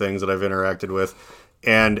government things that I've interacted with.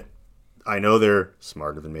 And I know they're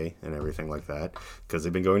smarter than me and everything like that because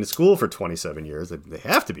they've been going to school for 27 years. They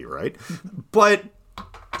have to be, right? But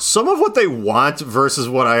some of what they want versus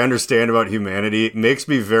what I understand about humanity makes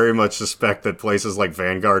me very much suspect that places like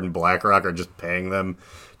Vanguard and BlackRock are just paying them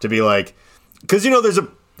to be like... Because,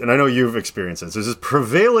 and I know you've experienced this, there's this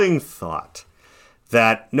prevailing thought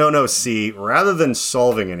that, see, rather than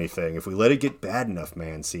solving anything, if we let it get bad enough,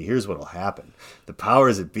 man, see, here's what'll happen. The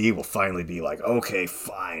powers that be will finally be like, okay,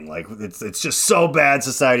 fine, like, it's just so bad,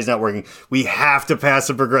 society's not working, we have to pass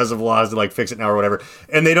some progressive laws to, like, fix it now or whatever.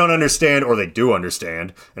 And they don't understand, or they do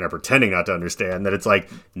understand, and are pretending not to understand, that it's like,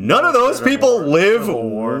 none of those people live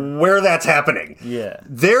where that's happening. Yeah.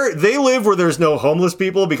 They live where there's no homeless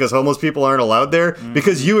people, because homeless people aren't allowed there,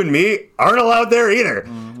 because you and me aren't allowed there either.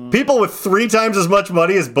 People with 3 times as much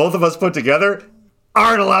money as both of us put together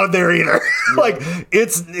aren't allowed there either. Like,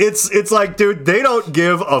 it's like, dude, they don't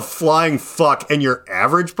give a flying fuck. And your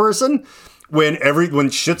average person, when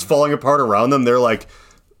shit's falling apart around them, they're like,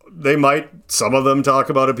 some of them talk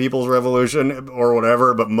about a people's revolution or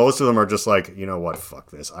whatever, but most of them are just like, you know what,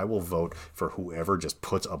 fuck this. I will vote for whoever just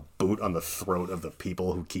puts a boot on the throat of the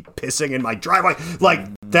people who keep pissing in my driveway. Like,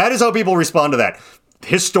 that is how people respond to that.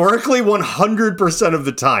 Historically, 100% of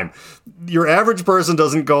the time, your average person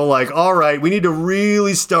doesn't go like, all right, we need to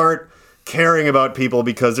really start caring about people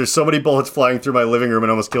because there's so many bullets flying through my living room and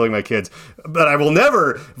almost killing my kids. But I will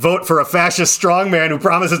never vote for a fascist strongman who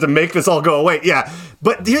promises to make this all go away. Yeah,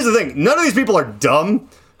 but here's the thing. None of these people are dumb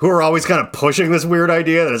who are always kind of pushing this weird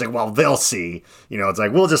idea that is like, well, they'll see. It's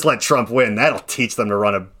like, we'll just let Trump win. That'll teach them to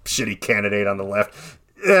run a shitty candidate on the left.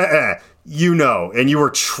 And you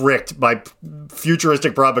were tricked by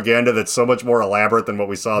futuristic propaganda that's so much more elaborate than what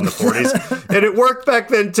we saw in the 40s. And it worked back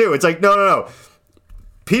then, too. It's like, no.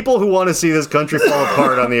 People who want to see this country fall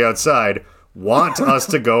apart on the outside want us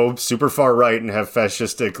to go super far right and have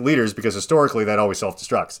fascistic leaders because historically that always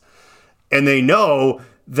self-destructs. And they know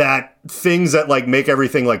that things that, like, make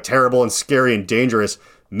everything, like, terrible and scary and dangerous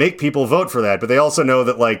make people vote for that. But they also know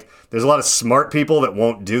that, like, there's a lot of smart people that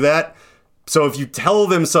won't do that. So if you tell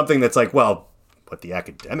them something that's like, well, what the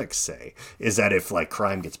academics say is that if, like,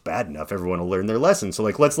 crime gets bad enough, everyone will learn their lesson. So,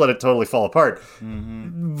 like, let's let it totally fall apart.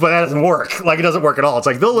 Mm-hmm. But that doesn't work. Like, it doesn't work at all. It's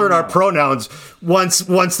like, they'll learn our pronouns once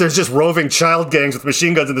there's just roving child gangs with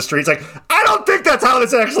machine guns in the streets. Like, I don't think that's how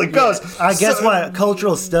this actually goes. Yeah. I guess what?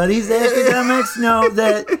 Cultural studies academics know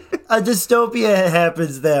that a dystopia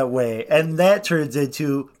happens that way. And that turns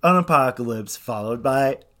into an apocalypse followed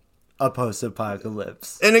by a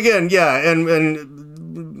post-apocalypse. And again, yeah,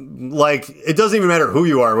 and like, it doesn't even matter who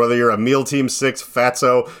you are, whether you're a Meal Team 6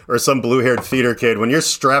 fatso or some blue-haired theater kid. When you're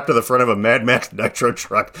strapped to the front of a Mad Max Nitro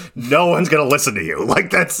truck, no one's going to listen to you. Like,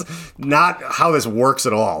 that's not how this works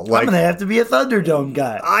at all. Like, I'm going to have to be a Thunderdome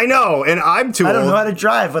guy. I know, and I'm too old. I don't know how to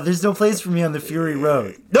drive, but there's no place for me on the Fury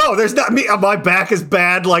Road. No, there's not. My back is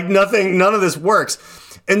bad. Like, none of this works.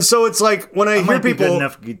 And so it's like, when I hear people... good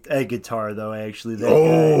enough at guitar, though, actually.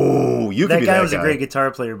 You could be that guy. That guy was a great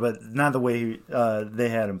guitar player, but not the way they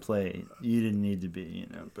had him play. You didn't need to be,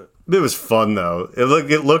 But it was fun, though. It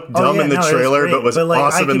looked dumb in the trailer, but was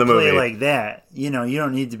awesome in the movie. I could play like that. You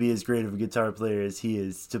don't need to be as great of a guitar player as he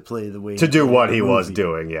is to play the way... To do what he was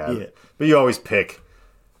doing, yeah. But you always pick...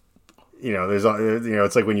 there's...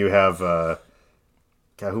 it's like when you have...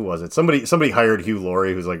 God, who was it? Somebody hired Hugh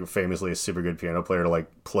Laurie, who's like famously a super good piano player, to like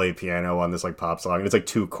play piano on this like pop song. And it's like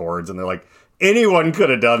 2 chords, and they're like, anyone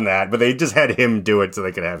could have done that, but they just had him do it so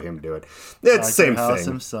they could have him do it. It's the same thing.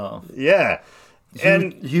 Himself. Yeah.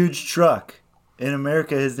 And huge truck. In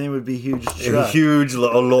America, his name would be Huge Truck. Huge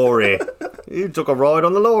Laurie. You took a ride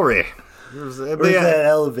on the Laurie. Where's that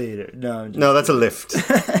elevator? No, that's a lift.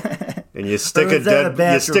 And you stick a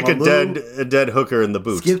dead hooker in the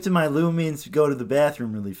boot. Skip to my loo means go to the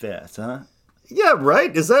bathroom really fast, huh? Yeah,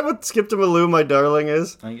 right? Is that what skip to my loo, my darling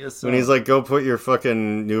is? I guess so. When he's like, go put your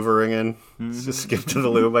fucking Nuva ring in. Mm-hmm. Just skip to the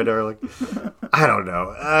loo, my darling. I don't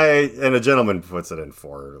know. And a gentleman puts it in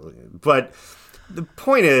for her. But the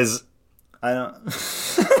point is... I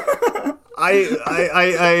don't...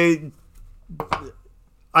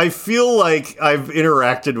 I feel like I've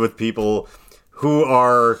interacted with people who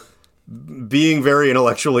are being very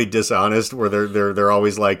intellectually dishonest, where they're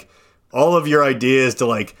always like, all of your ideas to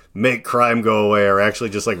like make crime go away are actually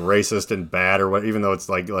just like racist and bad, or what? Even though it's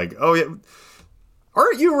like oh yeah.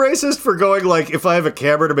 Aren't you racist for going, like, if I have a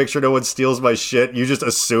camera to make sure no one steals my shit, you just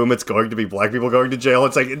assume it's going to be black people going to jail?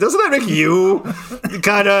 It's like, doesn't that make you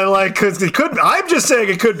kind of like, because it could, I'm just saying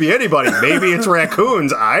it could be anybody. Maybe it's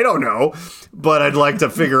raccoons. I don't know. But I'd like to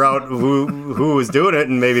figure out who is doing it,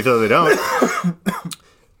 and maybe so they don't.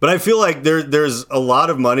 But I feel like there's a lot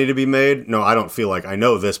of money to be made. No, I don't feel like, I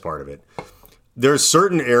know this part of it. There's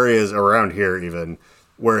certain areas around here even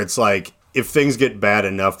where it's like, if things get bad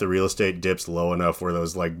enough, the real estate dips low enough where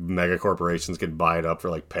those like mega corporations can buy it up for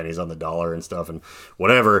like pennies on the dollar and stuff and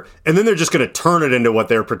whatever. And then they're just going to turn it into what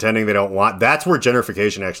they're pretending they don't want. That's where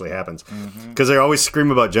gentrification actually happens. Because they always scream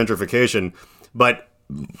about gentrification, but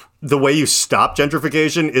the way you stop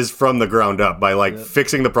gentrification is from the ground up by like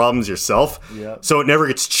fixing the problems yourself. So it never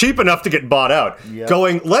gets cheap enough to get bought out.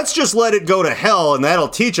 Going, let's just let it go to hell and that'll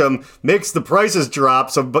teach them, makes the prices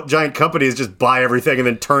drop so giant companies just buy everything and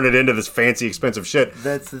then turn it into this fancy expensive shit.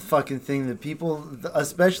 That's the fucking thing that people,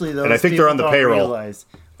 especially those, and I think they're on the payroll. Realize.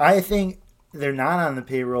 I think they're not on the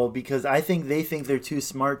payroll because I think they think they're too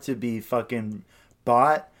smart to be fucking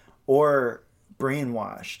bought or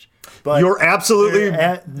brainwashed. But you're absolutely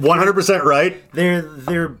 100% right.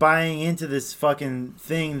 They're buying into this fucking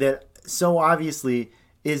thing that so obviously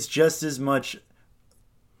is just as much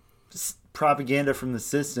propaganda from the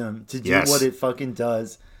system to do what it fucking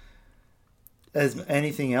does as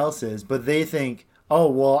anything else is. But they think,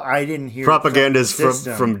 oh well, I didn't hear propaganda is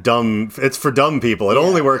from dumb. It's for dumb people. It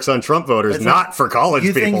only works on Trump voters, it's not for college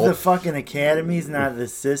people. You think the fucking academy's not the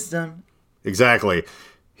system? Exactly.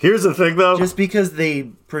 Here's the thing, though. Just because they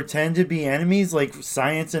pretend to be enemies, like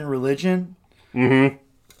science and religion.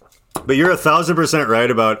 But you're 1,000% right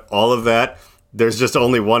about all of that. There's just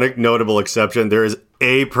only one notable exception. There is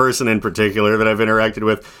a person in particular that I've interacted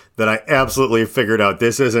with that I absolutely figured out.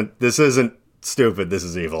 This isn't stupid. This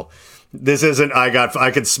is evil. This isn't.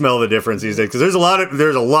 I could smell the difference these days because there's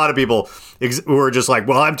a lot of people who are just like,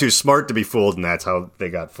 well, I'm too smart to be fooled, and that's how they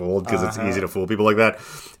got fooled because it's easy to fool people like that.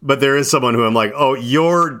 But there is someone who I'm like, oh,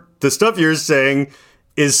 the stuff you're saying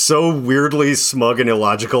is so weirdly smug and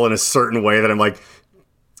illogical in a certain way that I'm like,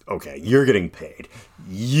 okay, you're getting paid.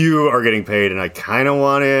 You are getting paid, and I kind of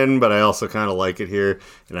want in, but I also kind of like it here,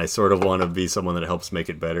 and I sort of want to be someone that helps make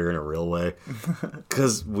it better in a real way.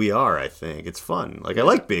 Because we are, I think. It's fun. Like, I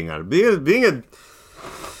like being on it. Being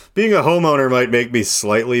a homeowner might make me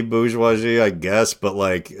slightly bourgeoisie, I guess, but,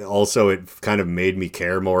 like, also it kind of made me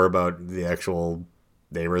care more about the actual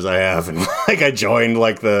neighbors I have, and, like, I joined,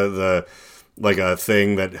 like, the like a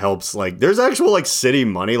thing that helps, like, there's actual, like, city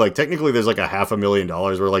money. Like, technically there's, like,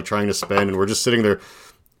 $500,000 we're, like, trying to spend, and we're just sitting there.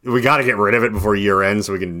 We got to get rid of it before year end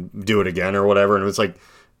so we can do it again or whatever. And it's like,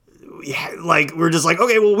 yeah, like, we're just like,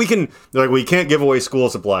 okay, well, we can. They're like, we can't give away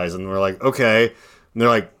school supplies. And we're like, okay. And they're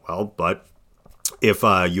like, well, but if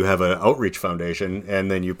you have an outreach foundation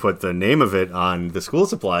and then you put the name of it on the school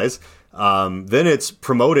supplies, then it's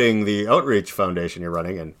promoting the outreach foundation you're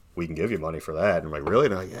running, and we can give you money for that. And I'm like, really?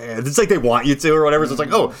 And like, yeah. It's like they want you to or whatever. So it's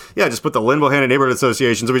like, oh, yeah, just put the Lynn Bohannon Neighborhood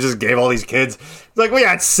Association. So we just gave all these kids. It's like, well,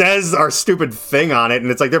 yeah, it says our stupid thing on it.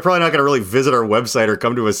 And it's like, they're probably not going to really visit our website or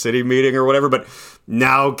come to a city meeting or whatever. But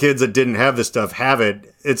now kids that didn't have this stuff have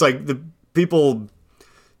it. It's like the people,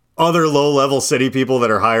 other low-level city people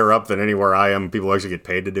that are higher up than anywhere I am, people actually get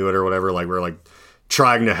paid to do it or whatever. Like, we're like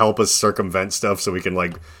trying to help us circumvent stuff so we can,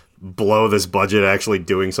 like, blow this budget actually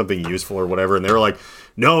doing something useful or whatever. And they were like,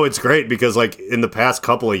 no, it's great because, like, in the past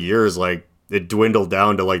couple of years, like, it dwindled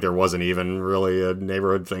down to, like, there wasn't even really a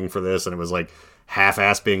neighborhood thing for this, and it was like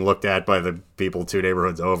half-ass being looked at by the people 2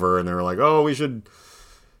 neighborhoods over, and they were like, oh, we should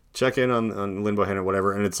check in on Lynn Bohannon or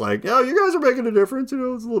whatever. And it's like, yeah, you guys are making a difference, you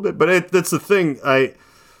know, it's a little bit. But that's the thing.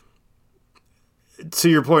 To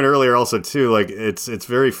your point earlier also too, like, it's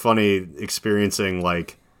very funny experiencing,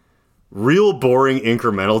 like, real boring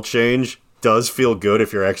incremental change does feel good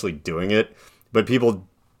if you're actually doing it, but people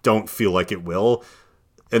don't feel like it will.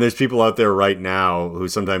 And there's people out there right now who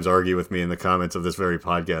sometimes argue with me in the comments of this very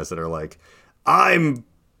podcast that are like, I'm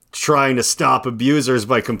trying to stop abusers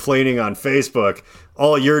by complaining on Facebook.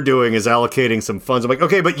 All you're doing is allocating some funds. I'm like,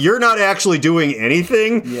 okay, but you're not actually doing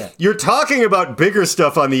anything. Yeah. You're talking about bigger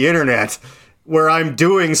stuff on the internet where I'm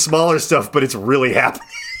doing smaller stuff, but it's really happening.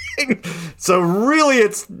 So really,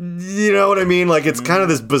 it's, you know what I mean? Like, it's kind of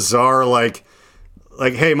this bizarre, like,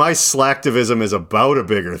 hey, my slacktivism is about a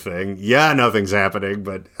bigger thing. Yeah, nothing's happening,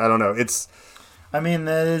 but I don't know. I mean,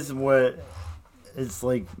 that is what it's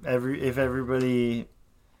like. If everybody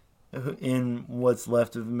in what's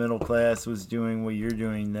left of the middle class was doing what you're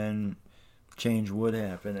doing, then change would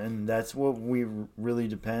happen, and that's what we really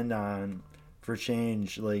depend on for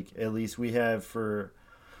change. Like, at least we have for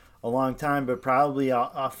a long time, but probably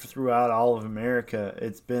off throughout all of America,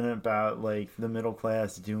 it's been about like the middle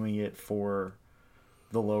class doing it for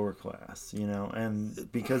the lower class, you know.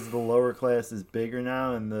 And because the lower class is bigger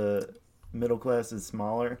now and the middle class is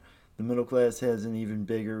smaller, the middle class has an even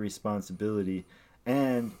bigger responsibility.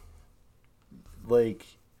 And like,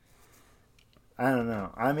 I don't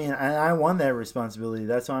know. I mean, I want that responsibility.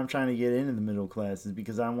 That's why I'm trying to get into the middle class, is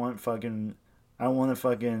because I want to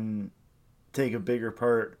fucking take a bigger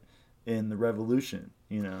part in the revolution,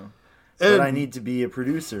 you know. But I need to be a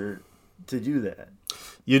producer to do that.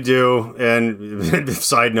 You do, and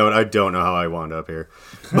side note, I don't know how I wound up here.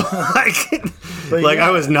 I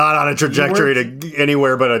was not on a trajectory to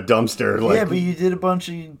anywhere but a dumpster. Yeah, but you did a bunch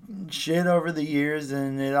of shit over the years,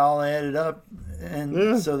 and it all added up,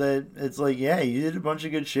 and so that it's like, yeah, you did a bunch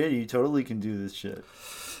of good shit. You totally can do this shit.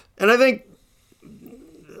 And I think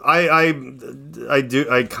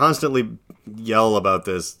I constantly yell about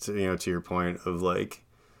this, to your point of like,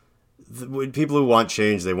 people who want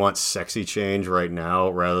change, they want sexy change right now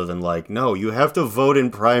rather than like, no, you have to vote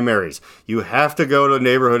in primaries. You have to go to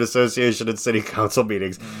neighborhood association and city council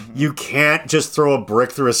meetings. Mm-hmm. You can't just throw a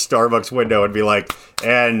brick through a Starbucks window and be like,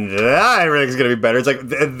 and everything's going to be better. It's like,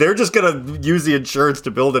 they're just going to use the insurance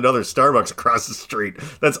to build another Starbucks across the street.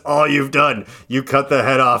 That's all you've done. You cut the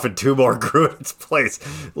head off and 2 more grew in its place.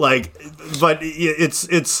 Like, but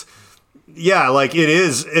it's... Yeah, like it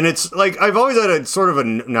is, and it's like I've always had a sort of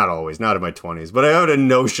not always, not in my 20s, but I had a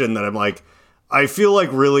notion that I'm like, I feel like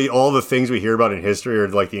really all the things we hear about in history are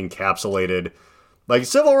like the encapsulated, like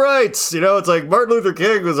civil rights, it's like Martin Luther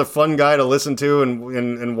King was a fun guy to listen to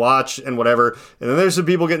and watch and whatever, and then there's some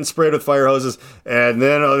people getting sprayed with fire hoses, and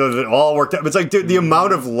then it all worked out. It's like, dude, the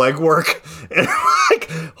amount of legwork and like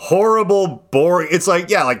horrible, boring. It's like,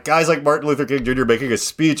 yeah, like guys like Martin Luther King Jr. making a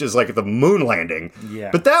speech is like the moon landing.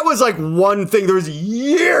 Yeah. But that was like one thing. There was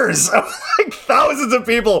years of like thousands of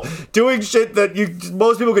people doing shit that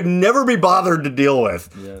most people could never be bothered to deal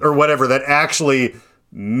with, or whatever, that actually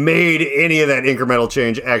made any of that incremental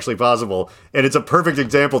change actually possible. And it's a perfect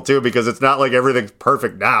example too, because it's not like everything's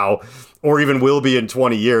perfect now or even will be in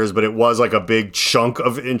 20 years, but it was like a big chunk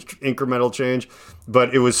of incremental change,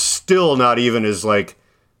 but it was still not even as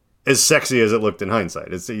sexy as it looked in hindsight.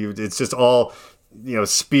 It's just all,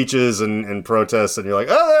 speeches and protests, and you're like,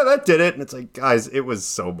 oh yeah, that did it. And it's like, guys, it was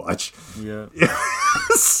so much. Yeah.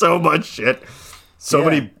 So much shit. So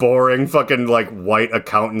many boring fucking like white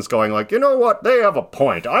accountants going like, you know what? They have a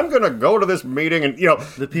point. I'm going to go to this meeting and,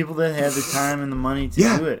 the people that have the time and the money to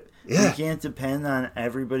do it. Yeah. We can't depend on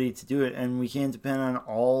everybody to do it, and we can't depend on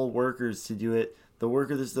all workers to do it. The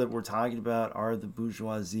workers that we're talking about are the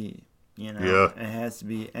bourgeoisie, Yeah. It has to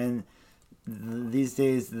be. And these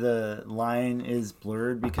days the line is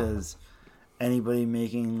blurred because anybody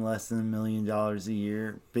making less than $1 million a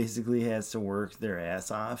year basically has to work their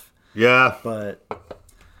ass off. Yeah.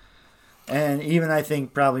 And even I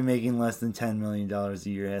think probably making less than $10 million a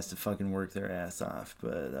year has to fucking work their ass off.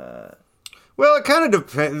 But, well, it kind of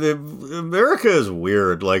depends. America is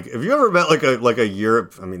weird. Like, have you ever met like a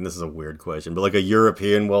Europe? I mean, this is a weird question, but like a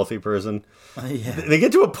European wealthy person, they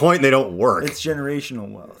get to a point and they don't work. It's generational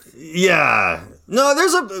wealth. Yeah. No,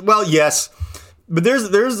 yes, but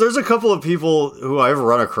there's a couple of people who I've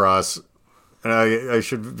run across, and I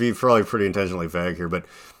should be probably pretty intentionally vague here, but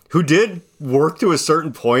who did work to a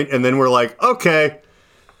certain point, and then we're like, okay.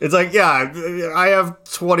 It's like, yeah, I have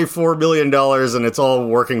 $24 million and it's all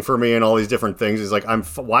working for me and all these different things. He's like, I'm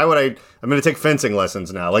going to take fencing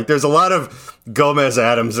lessons now. Like, there's a lot of Gomez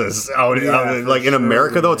Adamses out in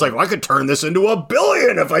America, though. It's like, well, I could turn this into $1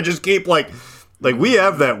 billion if I just keep like we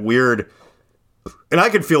have that weird, and I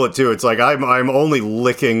can feel it too. It's like, I'm only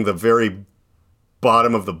licking the very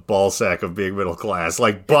bottom of the ball sack of being middle class.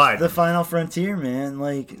 Like, but it's the final frontier, man.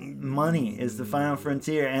 Like, money is the final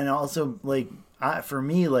frontier. And also, like, for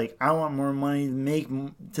me, like, I want more money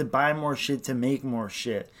to buy more shit, to make more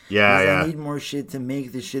shit. I need more shit to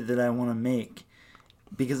make the shit that I want to make,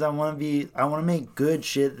 because I want to make good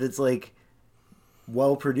shit that's like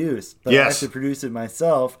well produced. But I have to produce it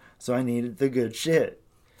myself, so I need the good shit.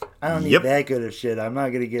 I don't need that good of shit. I'm not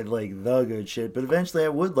gonna get like the good shit, but eventually I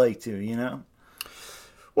would like to,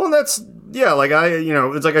 Well, that's like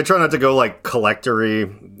it's like I try not to go like collectory,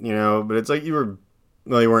 but it's like you weren't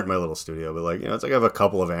in my little studio, but like, it's like I have a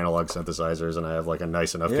couple of analog synthesizers and I have like a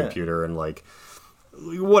nice enough computer and like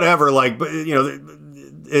whatever, like, but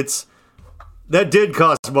it's That did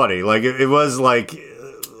cost money. Like it was like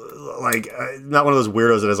not one of those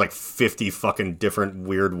weirdos that has like 50 fucking different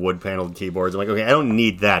weird wood paneled keyboards. I'm like, okay, I don't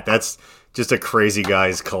need that. That's just a crazy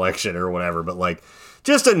guy's collection or whatever. But like,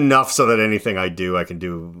 just enough so that anything I do, I can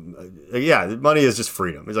do. Yeah, money is just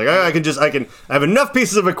freedom. It's like I have enough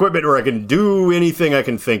pieces of equipment where I can do anything I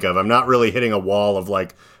can think of. I'm not really hitting a wall of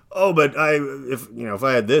like, oh, but if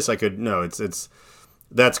I had this, I could. No, it's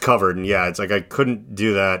that's covered. And yeah, it's like I couldn't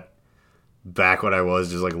do that back when I was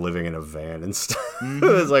just like living in a van and stuff. Mm-hmm.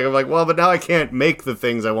 It's like I'm like, well, but now I can't make the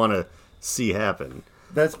things I want to see happen.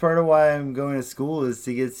 That's part of why I'm going to school, is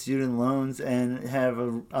to get student loans and have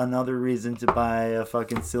another reason to buy a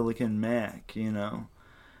fucking Silicon Mac, you know.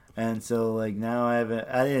 And so like now I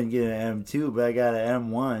didn't get an M2, but I got an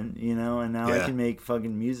M1, you know, and now I can make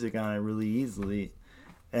fucking music on it really easily.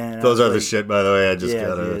 And those are the shit, by the way. I just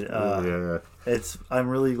I'm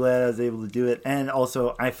really glad I was able to do it, and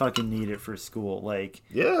also I fucking need it for school. Like,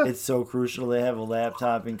 it's so crucial to have a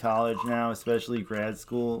laptop in college now, especially grad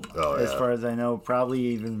school. As far as I know, probably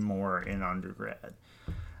even more in undergrad.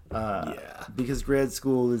 Because grad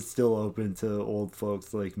school is still open to old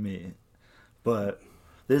folks like me. But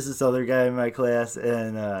there's this other guy in my class,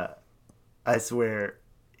 and I swear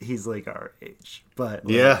he's like our age, but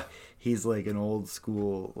like, he's like an old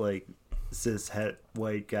school, like, cis het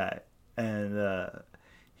white guy, and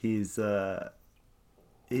he's like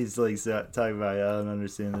talking about, I don't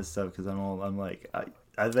understand this stuff because I'm old. I'm like,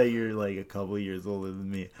 I bet you're like a couple years older than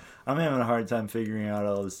me. I'm having a hard time figuring out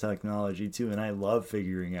all this technology too, and I love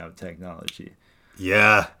figuring out technology.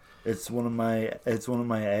 Yeah, it's one of my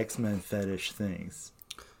X-Men fetish things.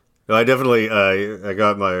 No, I definitely I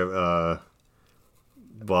got my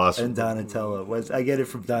boss and Donatello. I get it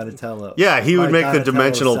from Donatello. Yeah, he would make Donatello the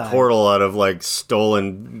dimensional side. portal out of like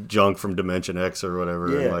stolen junk from Dimension X or whatever.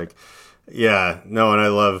 Yeah. And like, and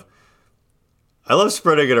I love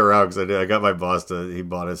spreading it around because I got my boss he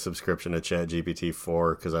bought a subscription to ChatGPT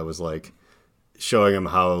 4 because I was like showing him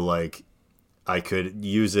how like I could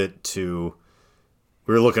use it to.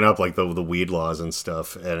 We were looking up like the weed laws and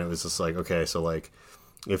stuff, and it was just like, okay, so like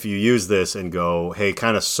if you use this and go, hey,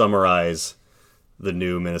 kind of summarize the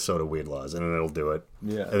new Minnesota weed laws, and then it'll do it.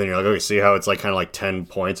 Yeah. And then you're like, okay, see how it's like kind of like 10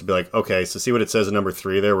 points? It'd be like, okay, so see what it says in number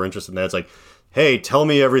 3 there? We're interested in that. It's like, hey, tell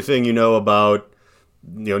me everything you know about,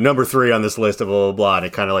 number 3 on this list of blah, blah, blah. And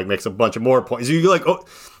it kind of like makes a bunch of more points. So you like,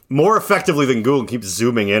 more effectively than Google keeps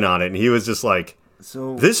zooming in on it. And he was just like,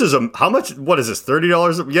 so this is how much, what is this,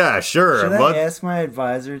 $30? Yeah, sure. Should I ask my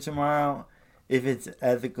advisor tomorrow if it's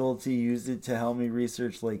ethical to use it to help me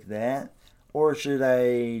research like that? Or should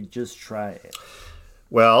I just try it?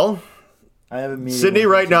 Well, I have a meeting Sidney,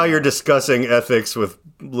 right now you're discussing ethics with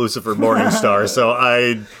Lucifer Morningstar, so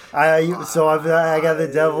I got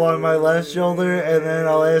the devil on my left shoulder, and then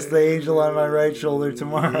I'll ask the angel on my right shoulder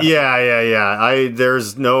tomorrow. Yeah.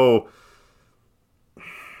 There's no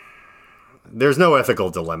ethical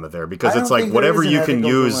dilemma there because it's like whatever you can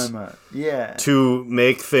use to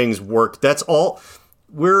make things work. That's all.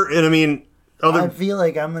 I feel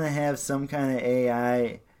like I'm gonna have some kind of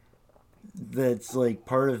AI that's like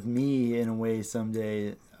part of me in a way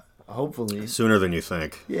someday, hopefully sooner than you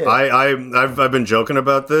think. Yeah. I've been joking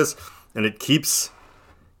about this, and it keeps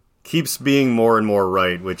being more and more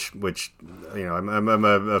right. Which I'm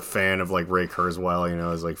a fan of like Ray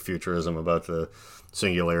Kurzweil. His like futurism about the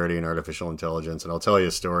singularity and artificial intelligence. And I'll tell you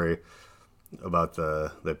a story about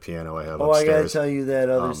the piano I have upstairs. I gotta tell you that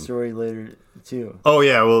other story later too. Oh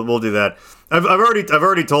yeah, we'll do that. I've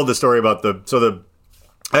already told the story about the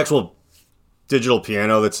actual digital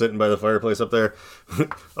piano that's sitting by the fireplace up there.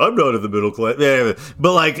 I'm not in the middle class. Yeah,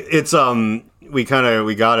 but like it's we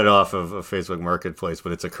got it off of a Facebook Marketplace,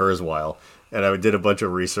 but it's a Kurzweil, and I did a bunch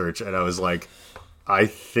of research, and I was like, I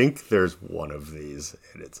think there's one of these,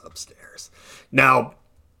 and it's upstairs. Now,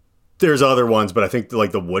 there's other ones, but I think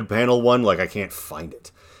like the wood panel one, like I can't find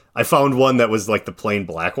it. I found one that was like the plain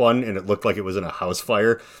black one, and it looked like it was in a house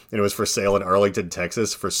fire, and it was for sale in Arlington,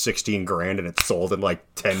 Texas for $16,000, and it sold in like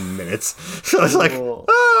 10 minutes. So I was like,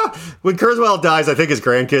 when Kurzweil dies, I think his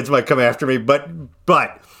grandkids might come after me, but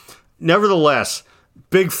nevertheless,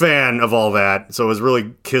 big fan of all that. So it was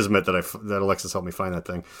really kismet that Alexis helped me find that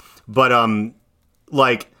thing. But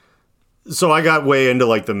so I got way into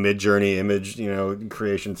like the Midjourney image,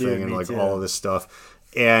 creation thing, and like all of this stuff.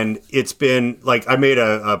 And it's been like I made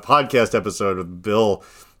a podcast episode with Bill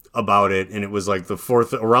about it, and it was like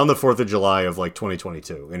around the 4th of July of like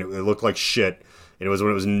 2022, and it looked like shit. And it was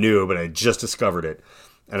when it was new, but I just discovered it,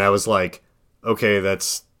 and I was like, okay,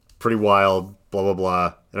 that's pretty wild, blah blah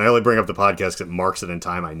blah. And I only bring up the podcast because it marks it in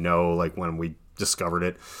time. I know like when we discovered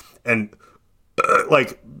it, and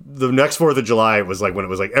like the next 4th of July was like when it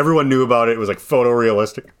was like everyone knew about it. It was like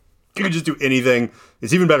photorealistic. You could just do anything.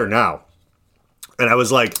 It's even better now. And I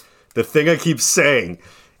was like, the thing I keep saying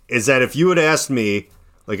is that if you had asked me,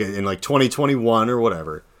 like in like 2021 or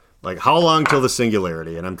whatever, like how long till the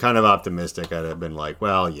singularity? And I'm kind of optimistic. I'd have been like,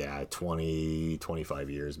 well, yeah, 20, 25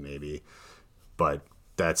 years maybe. But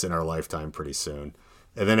that's in our lifetime pretty soon.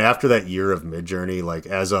 And then after that year of Midjourney, like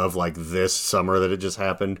as of like this summer that it just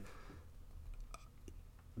happened,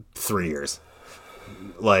 3 years.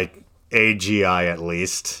 Like AGI at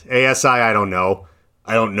least. ASI, I don't know.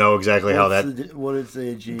 I don't know exactly how that... What is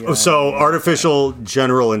AGI? So artificial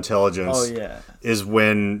general intelligence is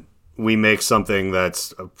when we make something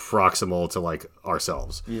that's proximal to like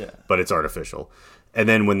ourselves. Yeah. But it's artificial. And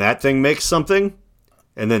then when that thing makes something,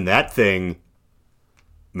 and then that thing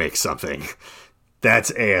makes something,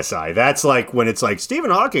 that's ASI. That's like when it's like Stephen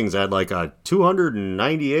Hawking's had like a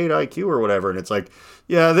 298 IQ or whatever, and it's like,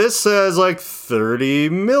 yeah, this says like 30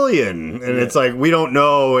 million. And it's like, we don't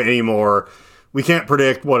know anymore. We can't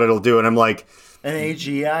predict what it'll do. And I'm like... And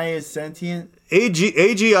AGI is sentient?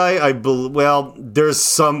 AGI, well, there's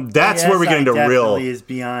some... That's where we get into real... definitely is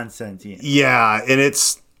beyond sentient. Yeah, and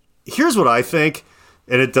it's... Here's what I think,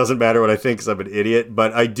 and it doesn't matter what I think because I'm an idiot,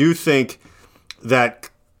 but I do think that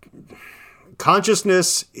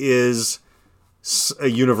consciousness is a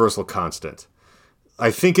universal constant. I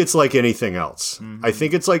think it's like anything else. Mm-hmm. I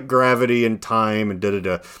think it's like gravity and time and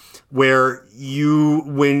da-da-da. Where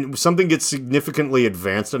when something gets significantly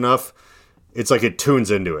advanced enough, it's like it tunes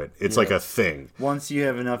into it. It's like a thing. Once you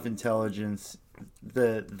have enough intelligence,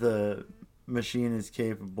 the machine is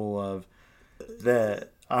capable of a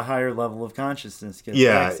higher level of consciousness gets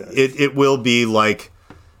access. It will be like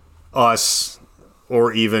us,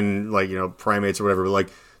 or even like primates or whatever. But like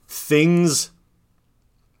things,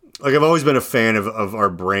 like I've always been a fan of our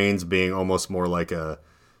brains being almost more like a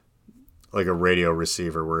radio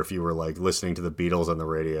receiver, where if you were like listening to the Beatles on the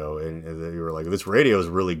radio and you were like, this radio is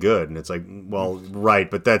really good. And it's like, well, right.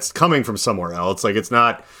 But that's coming from somewhere else. Like it's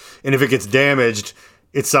not. And if it gets damaged,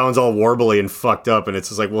 it sounds all warbly and fucked up. And it's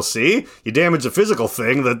just like, well, see, you damage a physical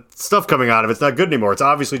thing. The stuff coming out of it's not good anymore. It's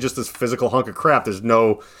obviously just this physical hunk of crap. There's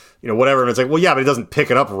no, whatever. And it's like, well, yeah, but it doesn't pick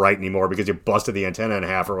it up right anymore because you busted the antenna in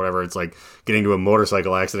half or whatever. It's like getting to a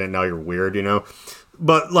motorcycle accident. Now you're weird,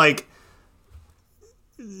 But like,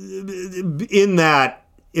 in that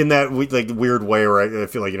like weird way where I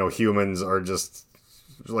feel like humans are just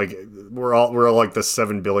like we're all like the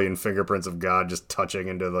 7 billion fingerprints of God just touching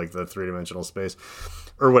into like the 3-dimensional space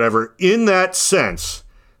or whatever. In that sense,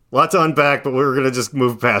 a lot to unpack, but we're gonna just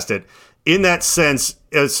move past it. In that sense,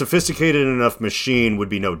 a sophisticated enough machine would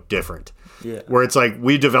be no different. Yeah. Where it's like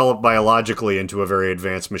we develop biologically into a very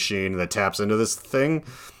advanced machine that taps into this thing,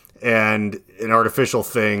 and an artificial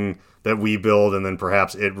thing that we build, and then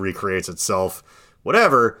perhaps it recreates itself,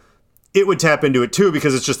 whatever, it would tap into it too,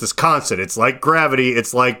 because it's just this constant. It's like gravity,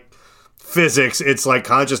 it's like physics, it's like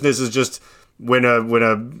consciousness is just when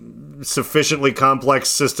a sufficiently complex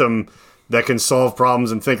system that can solve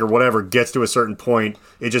problems and think or whatever gets to a certain point,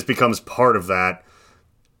 it just becomes part of that.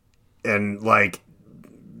 And like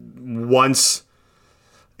once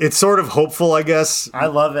it's sort of hopeful, I guess. I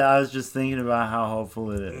love it. I was just thinking about how hopeful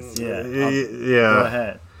it is. Yeah. Go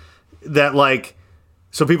ahead. That like,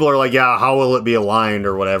 so people are like, yeah, how will it be aligned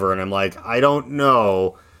or whatever? And I'm like, I don't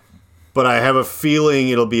know, but I have a feeling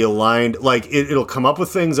it'll be aligned. Like it'll come up with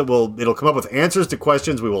things it'll come up with answers to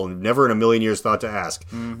questions we will never in a million years thought to ask.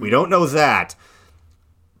 Mm-hmm. We don't know that,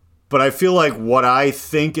 but I feel like what I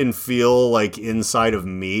think and feel like inside of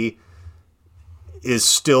me is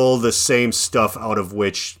still the same stuff out of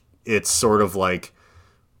which it's sort of like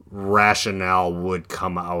rationale would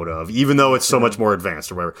come out of, even though it's so much more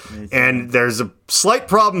advanced or whatever. And there's a slight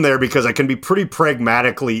problem there because I can be pretty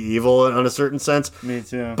pragmatically evil in a certain sense. Me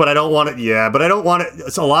too. But I don't want it. Yeah, but I don't want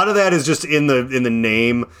it. So a lot of that is just in the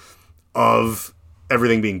name of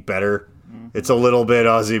everything being better. Mm-hmm. It's a little bit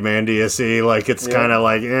Ozymandias-y, like it's kind of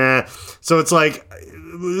like So it's like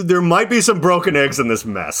there might be some broken eggs in this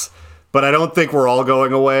mess, but I don't think we're all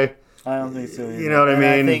going away. I don't think so either. You know what I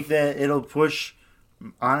mean? I think that it'll push,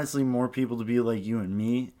 honestly, more people to be like you and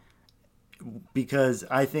me, because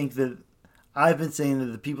I think that I've been saying that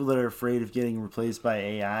the people that are afraid of getting replaced by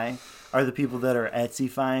AI are the people that are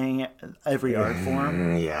Etsy-fying every art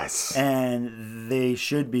form. Yes. And they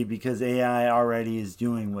should be, because AI already is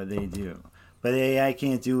doing what they do. But AI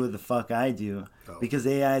can't do what the fuck I do, because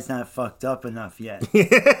AI is not fucked up enough yet.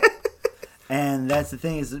 And that's the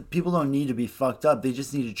thing, is that people don't need to be fucked up. They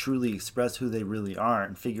just need to truly express who they really are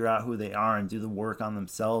and figure out who they are and do the work on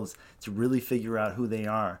themselves to really figure out who they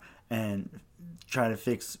are and try to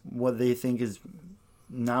fix what they think is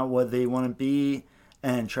not what they want to be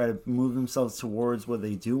and try to move themselves towards what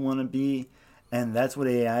they do want to be. And that's what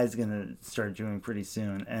AI is going to start doing pretty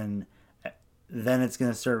soon. And then it's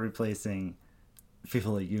going to start replacing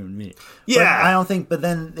people like you and me. Yeah. But I don't think, but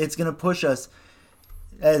then it's going to push us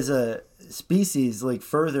as a species like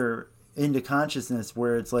further into consciousness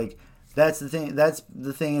where it's like, that's the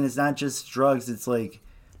thing. And it's not just drugs. It's like,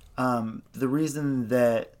 the reason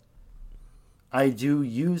that I do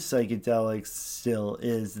use psychedelics still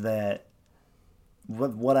is that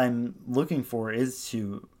what I'm looking for is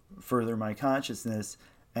to further my consciousness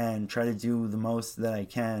and try to do the most that I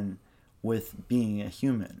can with being a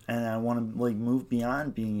human. And I want to like move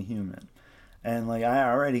beyond being a human. And like I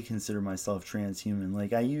already consider myself transhuman.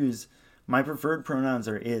 Like my preferred pronouns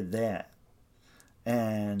are it, that.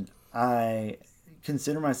 And I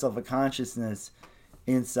consider myself a consciousness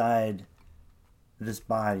inside this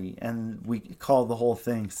body, and we call the whole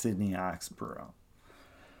thing Sidney Oxboro.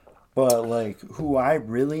 But like who I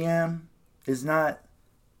really am is not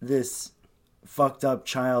this fucked up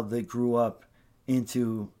child that grew up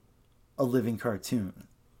into a living cartoon,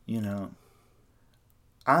 you know.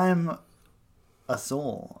 I'm a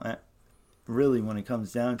soul, really, when it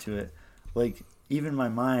comes down to it. Like even my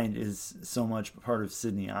mind is so much part of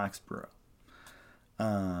Sidney Oxboro.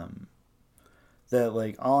 That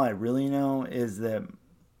like all I really know is that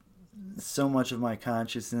so much of my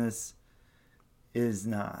consciousness is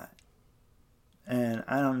not. And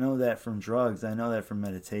I don't know that from drugs. I know that from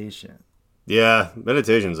meditation. Yeah,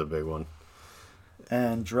 meditation's a big one.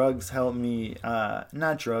 And drugs help me,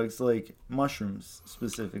 not drugs, like mushrooms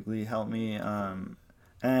specifically help me. And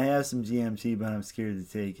I have some DMT, but I'm scared to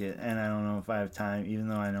take it. And I don't know if I have time, even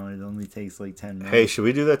though I know it only takes like 10 minutes. Hey, should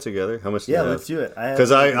we do that together? How much do you have? Let's do it.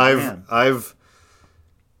 Because I've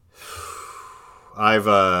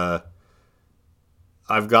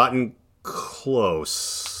gotten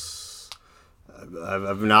close.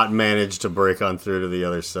 I've not managed to break on through to the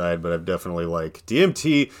other side, but I've definitely like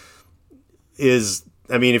DMT is.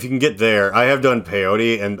 I mean, if you can get there, I have done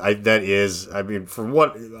peyote, and that is. I mean, from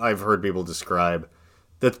what I've heard people describe,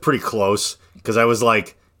 that's pretty close. Because I was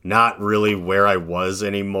like not really where I was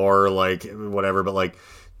anymore, like whatever. But like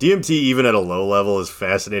DMT, even at a low level, is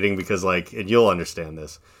fascinating because like, and you'll understand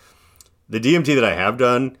this. The DMT that I have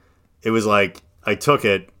done, it was like I took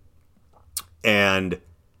it and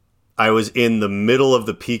I was in the middle of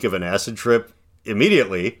the peak of an acid trip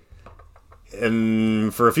immediately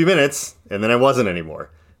and for a few minutes, and then I wasn't anymore.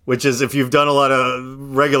 Which is, if you've done a lot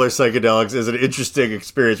of regular psychedelics, is an interesting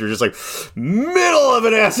experience. You're just like, middle of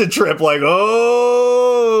an acid trip, like,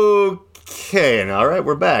 okay, and all right,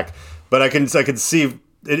 we're back. But I can see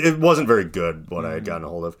it wasn't very good what I had gotten a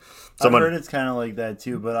hold of. I've heard it's kind of like that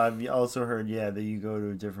too, but I've also heard, that you go to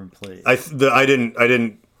a different place. I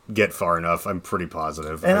didn't get far enough. I'm pretty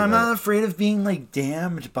positive. And I'm not afraid of being like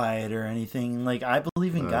damned by it or anything. Like I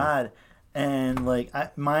believe in God, and like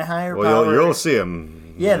my higher power. You'll see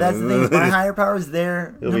him. Yeah, that's the thing. My higher power is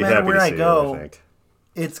there. No matter where I go,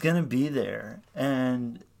 it's gonna be there,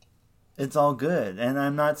 and it's all good. And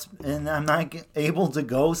I'm not able to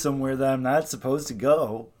go somewhere that I'm not supposed to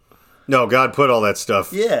go. No, God put all that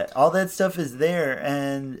stuff. Yeah, all that stuff is there,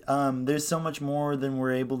 and there's so much more than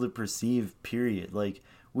we're able to perceive, period. Like,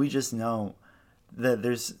 we just know that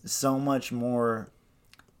there's so much more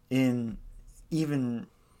in even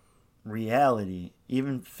reality,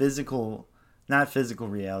 even physical, not physical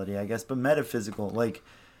reality, I guess, but metaphysical. Like,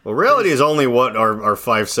 well, reality is only what our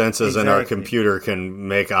five senses and our computer can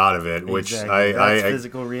make out of it, which that's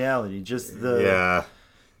physical reality. Just the,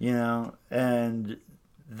 and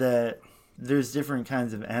that there's different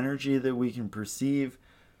kinds of energy that we can perceive,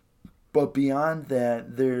 but beyond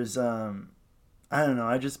that, there's I don't know,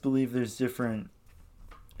 I just believe there's different,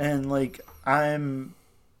 and like I'm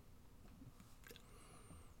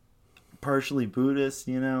partially Buddhist,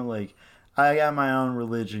 like I got my own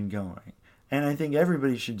religion going, and I think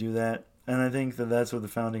everybody should do that, and I think that that's what the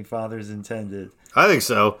Founding Fathers intended. I think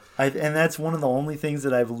so. And that's one of the only things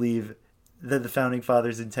that I believe that the Founding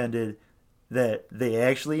Fathers intended, that they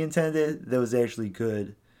actually intended, that was actually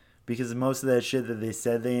good. Because most of that shit that they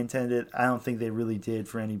said they intended, I don't think they really did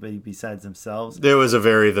for anybody besides themselves. There was a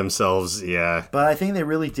very themselves, yeah. But I think they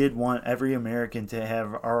really did want every American to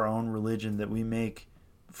have our own religion that we make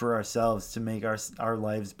for ourselves to make our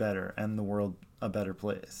lives better and the world a better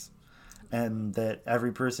place. And that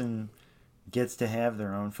every person gets to have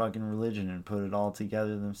their own fucking religion and put it all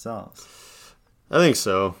together themselves. I think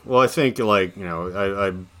so. Well, I think, like,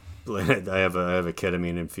 I have a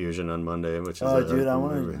ketamine infusion on Monday, which is dude, I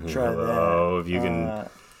want to try that. Oh, if you can,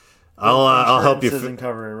 I'll help you. Doesn't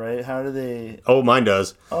cover it, right? How do they? Oh, mine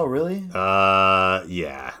does. Oh, really?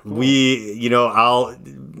 Yeah. Cool. I'll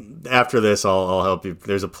after this, I'll help you.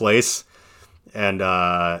 There's a place, and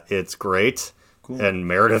it's great. Cool. And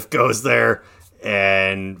Meredith goes there,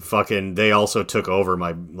 and fucking they also took over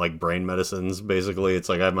my like brain medicines. Basically, it's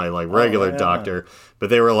like I have my like regular doctor, but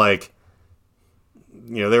they were like.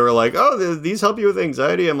 Oh, these help you with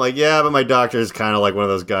anxiety? I'm like, yeah, but my doctor is kind of like one of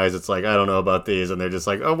those guys. It's like, I don't know about these. And they're just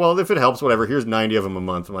like, oh, well, if it helps, whatever. Here's 90 of them a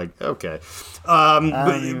month. I'm like, okay. I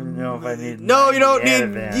don't even know if I need. No, you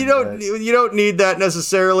don't need that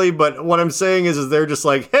necessarily. But what I'm saying is they're just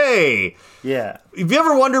like, hey, yeah. If you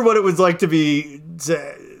ever wondered what it was like to be,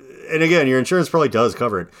 and again, your insurance probably does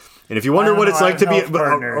cover it. And if you wonder what it's like to be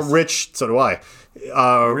a rich, so do I.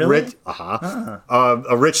 Really?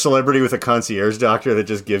 A rich celebrity with a concierge doctor that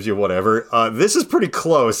just gives you whatever. This is pretty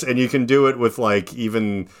close, and you can do it with like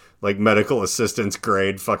even like medical assistance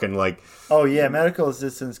grade fucking like. Oh yeah, medical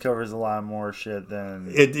assistance covers a lot more shit than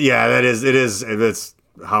it. Yeah, that is. It is. That's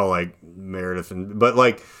how like Meredith but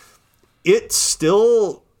like it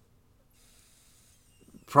still.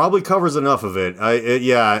 Probably covers enough of it.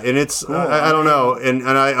 And it's cool. I don't know, and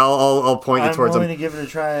I'll point you towards them. I'm willing to give it a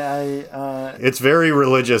try. It's very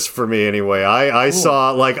religious for me anyway. I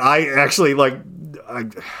saw like I actually like I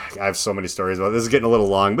have so many stories about it. This is getting a little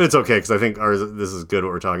long, but it's okay because I think this is good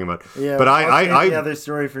what we're talking about. Yeah, but I the other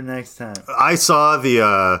story for next time. I saw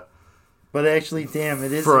the. But actually, damn,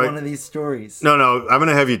 it is one of these stories. No, I'm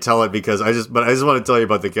gonna have you tell it because I just want to tell you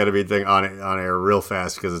about the ketamine thing on air real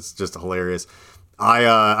fast because it's just hilarious.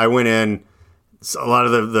 I went in. A lot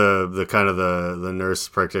of the kind of the nurse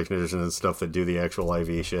practitioners and stuff that do the actual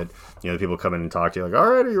IV shit. The people come in and talk to you like, all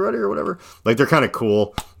right, are you ready or whatever? Like they're kind of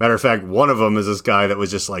cool. Matter of fact, one of them is this guy that was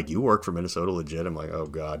just like, you work for Minnesota legit? I'm like, oh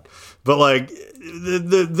god. But like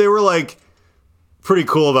they were like pretty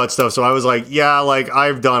cool about stuff. So I was like, yeah, like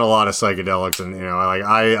I've done a lot of psychedelics and like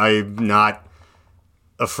I'm not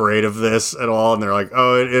afraid of this at all. And they're like,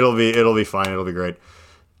 oh, it'll be fine. It'll be great.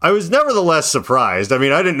 I was nevertheless surprised. I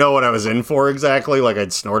mean, I didn't know what I was in for exactly. Like,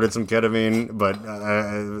 I'd snorted some ketamine, but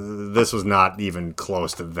this was not even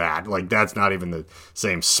close to that. Like, that's not even the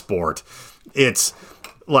same sport. It's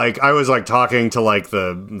like I was like talking to like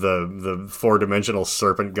the 4-dimensional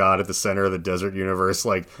serpent god at the center of the desert universe.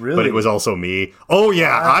 Like, really? But it was also me. Oh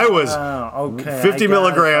yeah, I was 50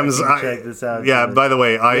 milligrams. Check this out. Yeah. By the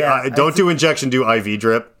way, I don't do injection. Do IV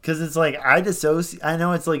drip. Because it's like I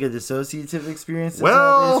know it's like a dissociative experience. That's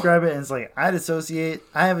how they describe it. And it's like I dissociate.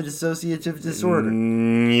 I have a dissociative disorder.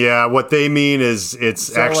 Yeah, what they mean is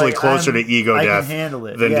it's actually like closer to ego death. I can handle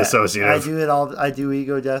it than dissociative. I do it all. I do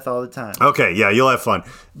ego death all the time. Okay, yeah, you'll have fun.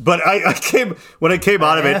 But I came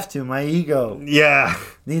out of it. I have to. My ego. Yeah.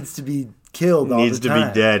 Needs to be killed all the time. Needs to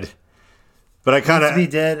be dead. But I kind of needs to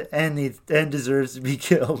be dead and deserves to be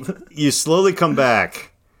killed. You slowly come back.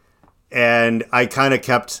 And I kind of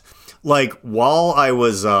kept, like, while I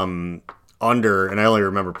was under, and I only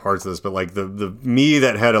remember parts of this, but, like, the me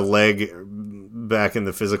that had a leg back in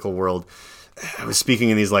the physical world, I was speaking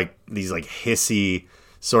in these hissy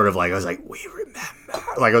sort of, like, I was like, we remember.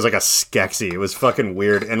 Like, I was like a Skeksis. It was fucking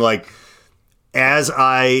weird. And, like, as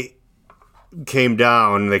I came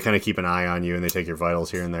down, they kind of keep an eye on you, and they take your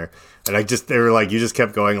vitals here and there. And they were like, you just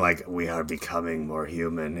kept going like, we are becoming more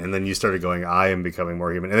human. And then you started going, I am becoming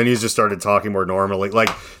more human. And then you just started talking more normally. Like,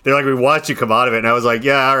 they're like, we watched you come out of it. And I was like,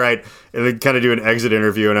 yeah, all right. And they kind of do an exit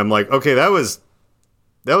interview. And I'm like, okay, that was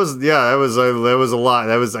a lot.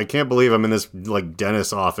 I can't believe I'm in this like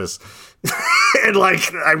dentist's office. And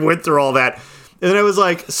like, I went through all that. And then I was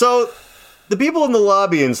like, so the people in the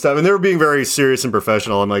lobby and stuff, and they were being very serious and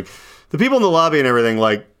professional. I'm like, the people in the lobby and everything,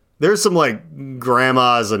 like, there's some, like,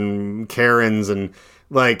 grandmas and Karens and,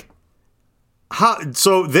 like,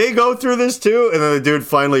 so they go through this, too? And then the dude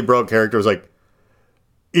finally broke character, was like,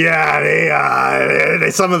 yeah,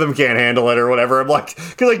 they some of them can't handle it or whatever. I'm like,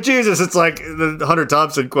 because, like, Jesus, it's like the Hunter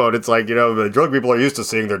Thompson quote. It's like, the drug people are used to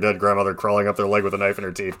seeing their dead grandmother crawling up their leg with a knife in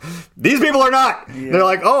her teeth. These people are not. Yeah. They're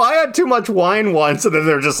like, oh, I had too much wine once. And then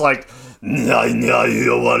they're just like, I'm like,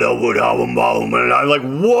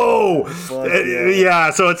 whoa.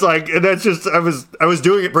 Yeah, so it's like, and that's just, I was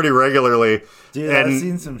doing it pretty regularly. Dude, I've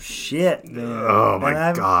seen some shit, man. Oh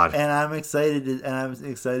my god. And I'm excited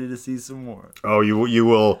to see some more. Oh, you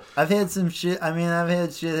will. I've had some shit. I mean, I've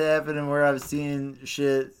had shit happen where I've seen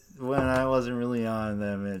shit when I wasn't really on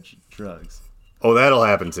that much drugs. Oh, that'll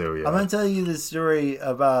happen too, yeah. I'm going to tell you this story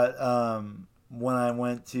about why I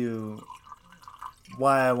went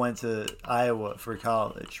to Iowa for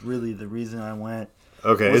college. Really, the reason I went.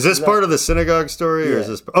 Okay, is this part of the synagogue story, or is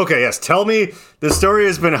this... Okay, yes, tell me. The story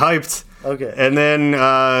has been hyped. Okay. And then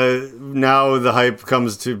now the hype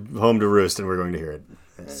comes home to roost, and we're going to hear it.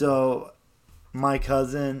 So, my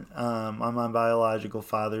cousin, on my biological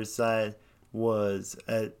father's side, was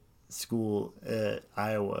at school at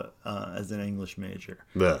Iowa as an English major.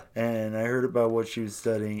 Yeah. And I heard about what she was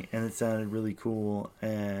studying, and it sounded really cool.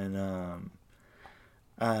 And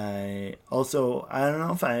I don't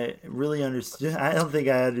know if I really understood. I don't think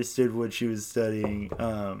I understood what she was studying.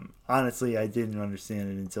 Honestly, I didn't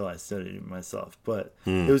understand it until I studied it myself. But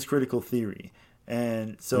it was critical theory.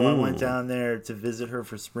 And so I went down there to visit her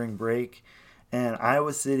for spring break. And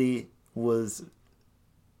Iowa City was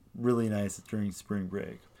really nice during spring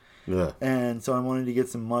break. Yeah. And so I wanted to get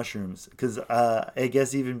some mushrooms. Because I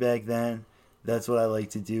guess even back then, that's what I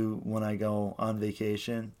like to do when I go on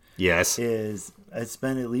vacation. Yes. Is I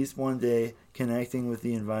spend at least one day connecting with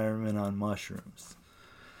the environment on mushrooms.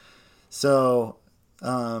 So,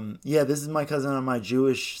 this is my cousin on my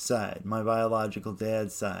Jewish side, my biological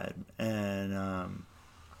dad's side. And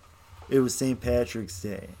it was St. Patrick's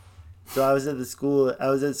Day. So I was at school at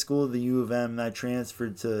the U of M, and I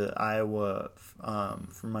transferred to Iowa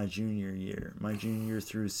for my junior year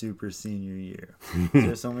through super senior year.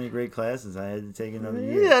 There's so many great classes. I had to take another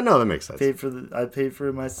year. Yeah, no, that makes sense. I paid for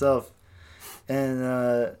it myself.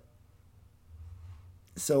 And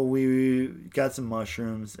so we got some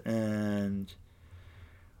mushrooms, and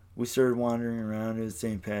we started wandering around. It was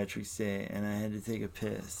St. Patrick's Day, and I had to take a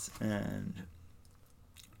piss. And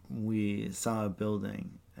we saw a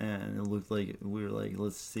building, and it looked like, we were like,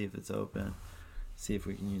 let's see if it's open, see if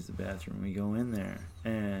we can use the bathroom. We go in there,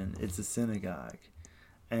 and it's a synagogue.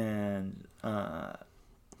 And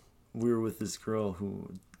we were with this girl who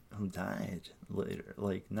died later,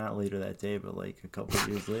 like not later that day, but like a couple of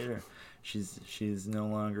years later. She's no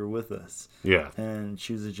longer with us. Yeah. And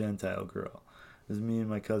she was a Gentile girl. It was me and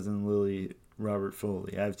my cousin Lily Robert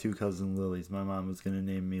Foley. I have two cousin Lilies. My mom was going to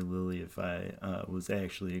name me Lily if I was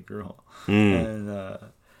actually a girl. And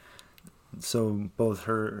so both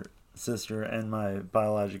her sister and my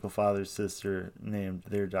biological father's sister named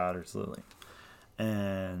their daughters Lily.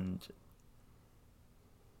 And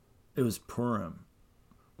it was Purim,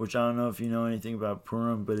 which I don't know if you know anything about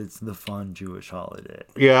Purim, but it's the fun Jewish holiday.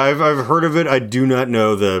 Yeah, I've heard of it. I do not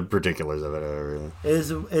know the particulars of it. Really.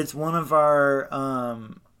 It's one of our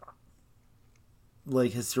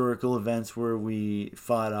like historical events where we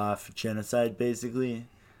fought off genocide, basically.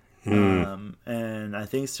 And I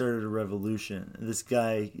think started a revolution. This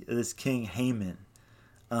King Haman,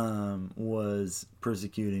 was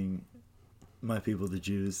persecuting my people, the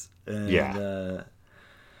Jews. And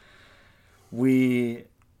we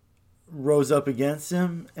rose up against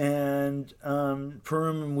him, and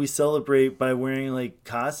Purim we celebrate by wearing like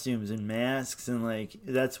costumes and masks, and like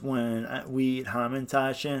that's when we eat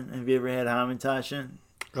hamantaschen. Have you ever had hamantaschen?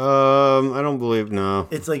 I don't believe, no.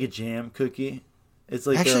 It's like a jam cookie. It's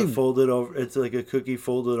like it's like a cookie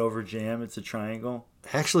folded over jam. It's a triangle.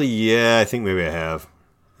 Actually, yeah, I think maybe I have.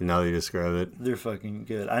 Now that you describe it. They're fucking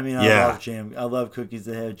good. I mean, I love jam. I love cookies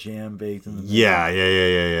that have jam baked in the middle.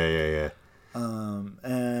 Yeah.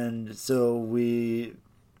 And so we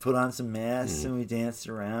put on some masks and we danced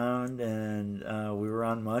around, and we were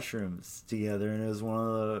on mushrooms together, and it was one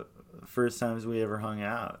of the first times we ever hung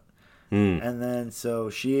out. And then so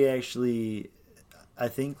she actually, I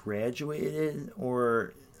think, graduated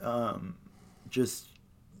or just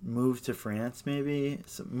moved to France, maybe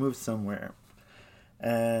moved somewhere.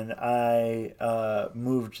 And I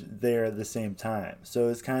moved there at the same time. So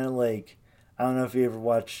it's kind of like, I don't know if you ever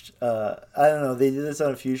watched, I don't know, they did this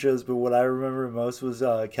on a few shows, but what I remember most was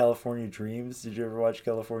California Dreams. Did you ever watch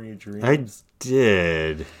California Dreams? I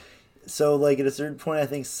did. So, like, at a certain point, I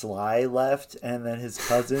think Sly left, and then his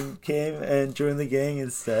cousin came and joined the gang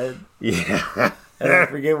instead. Yeah. And I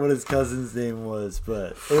forget what his cousin's name was,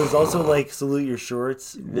 but it was also like Salute Your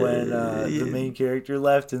Shorts when the main character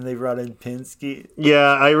left and they brought in Pinsky.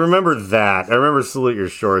 Yeah, I remember that. I remember Salute Your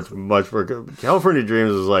Shorts much more. California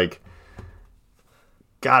Dreams was like,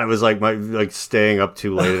 God, it was like staying up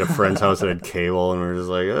too late at a friend's house that had cable, and we were just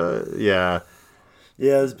like, yeah.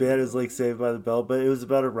 Yeah, it was bad. It was like Saved by the Bell, but it was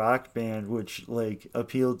about a rock band, which like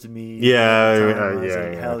appealed to me.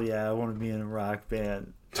 Hell yeah, I want to be in a rock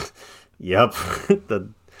band. Yep, the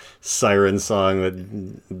siren song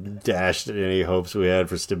that dashed any hopes we had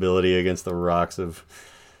for stability against the rocks of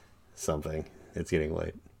something. It's getting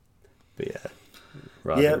late, but yeah,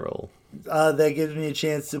 rock and roll. That gives me a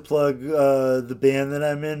chance to plug the band that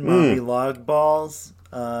I'm in, Mommy Log Balls.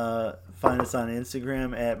 find us on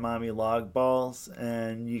Instagram at mommylogballs,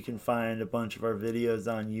 and you can find a bunch of our videos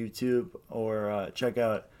on YouTube, or check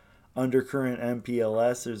out Undercurrent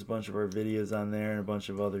MPLS. There's a bunch of our videos on there and a bunch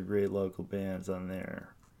of other great local bands on there.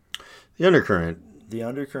 The Undercurrent. The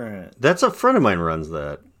Undercurrent. That's a friend of mine runs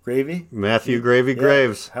that. Gravy? Matthew Gravy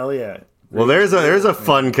Graves. Hell yeah. Well, there's a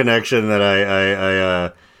fun connection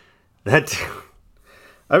that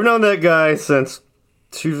I've known that guy since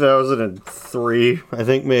 2003, I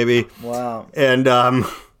think, maybe. Wow. And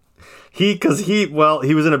he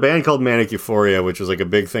was in a band called Manic Euphoria, which was like a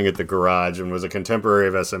big thing at the Garage and was a contemporary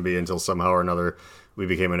of SMB until somehow or another we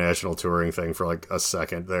became a national touring thing for like a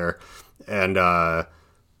second there. And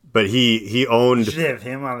but he owned. You should have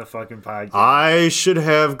him on the fucking podcast. I should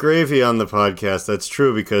have Gravy on the podcast. That's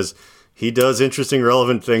true, because he does interesting,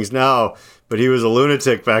 relevant things now. But he was a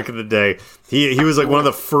lunatic back in the day. He was like one of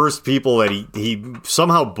the first people that he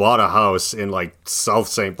somehow bought a house in like South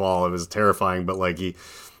St. Paul. It was terrifying, but like he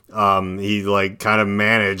like kind of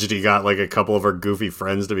managed. He got like a couple of our goofy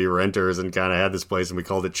friends to be renters and kind of had this place, and we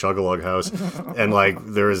called it Chug-a-Lug House. And like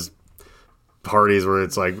there was parties where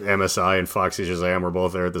it's like MSI and Foxy Shazam were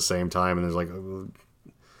both there at the same time, and there's like, oh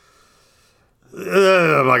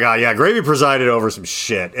my god, yeah, Gravy presided over some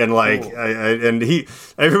shit, and like, I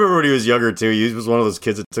remember when he was younger too. He was one of those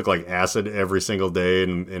kids that took like acid every single day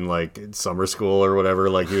in like summer school or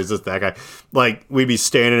whatever. Like he was just that guy. Like we'd be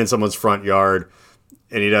standing in someone's front yard,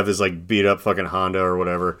 and he'd have this like beat up fucking Honda or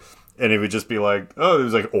whatever. And it would just be like, oh, it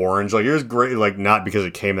was like orange. Like, here's great. Like, not because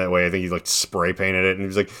it came that way. I think he like spray painted it. And he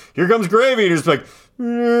was like, here comes Gravy. And he was like,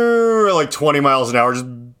 like 20 miles an hour, just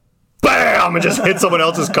bam, and just hit someone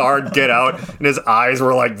else's car and get out. And his eyes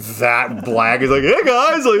were like that black. He's like, hey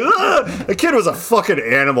guys, like, ah. The kid was a fucking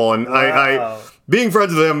animal. And I being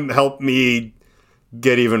friends with him helped me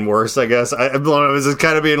get even worse, I guess. I was just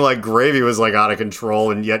kind of being like, Gravy was like out of control.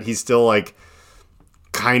 And yet he still like,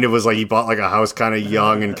 kind of was like, he bought like a house kind of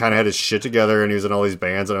young and kind of had his shit together, and he was in all these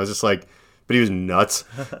bands, and I was just like, but he was nuts.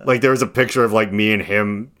 Like there was a picture of like me and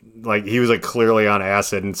him, like he was like clearly on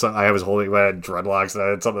acid, and I had dreadlocks, and I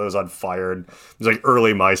had something that was on fire, and it was like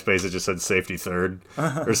early MySpace, it just said safety third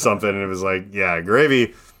or something, and it was like, yeah,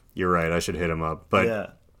 Gravy, you're right, I should hit him up. But yeah,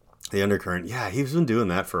 the Undercurrent, yeah, he's been doing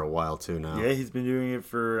that for a while too now. Yeah, he's been doing it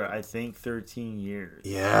for I think 13 years.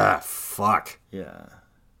 Yeah, fuck. Yeah.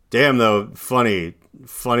 Damn, though, funny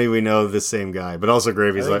we know the same guy, but also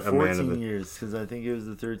Gravy's like a man of it. 14 years, because I think it was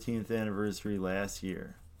the 13th anniversary last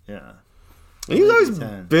year. Yeah. He's always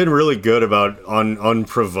been really good about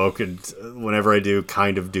unprovoked. Whenever I do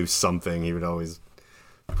something, he would always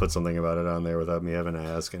put something about it on there without me having to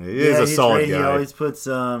ask. And he's a solid guy. He always puts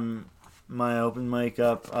my open mic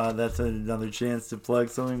up. That's another chance to plug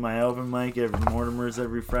something. My open mic at Mortimer's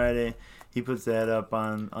every Friday. He puts that up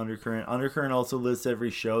on Undercurrent. Undercurrent also lists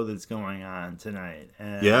every show that's going on tonight.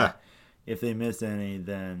 And if they miss any,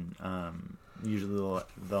 then usually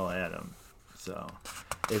they'll add them. So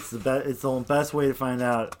it's the best way to find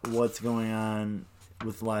out what's going on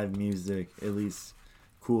with live music, at least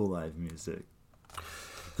cool live music,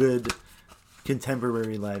 good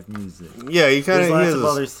contemporary live music. Yeah, there's lots of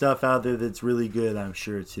other stuff out there that's really good, I'm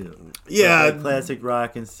sure too. Yeah, like classic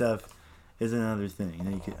rock and stuff is another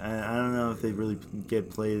thing. I don't know if they really get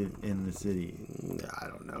played in the city. I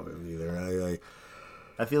don't know either.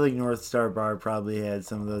 I feel like North Star Bar probably had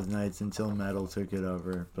some of those nights until metal took it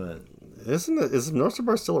over, but is North Star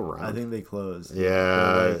Bar still around? I think they closed.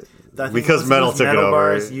 Yeah, because metal took it over.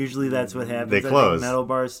 Bars, usually that's what happens. They close. Metal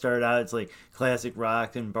bars start out, it's like classic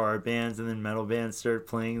rock and bar bands, and then metal bands start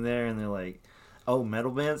playing there, and they're like, oh,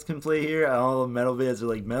 metal bands can play here? All the metal bands are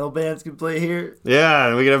like, metal bands can play here? Yeah,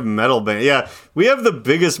 and we can have metal bands. Yeah, we have the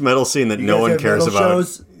biggest metal scene that no one cares about.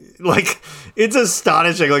 Shows? Like, it's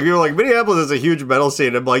astonishing. Like, people are like, Minneapolis is a huge metal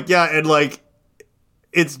scene. I'm like, yeah, and like,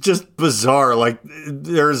 it's just bizarre. Like,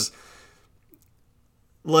 there's...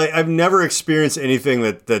 Like, I've never experienced anything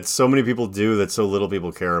that so many people do that so little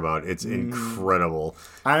people care about. It's incredible.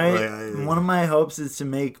 One of my hopes is to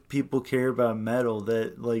make people care about metal,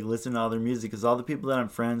 that like listen to other music, because all the people that I'm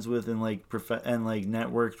friends with and like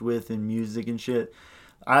networked with in music and shit,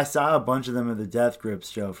 I saw a bunch of them at the Death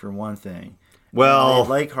Grips show for one thing. Well, they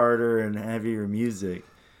like harder and heavier music.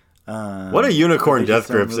 What a unicorn Death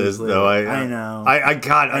Grips is, though. I know.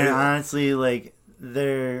 Honestly, like,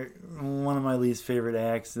 they're one of my least favorite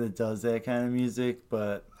acts that does that kind of music,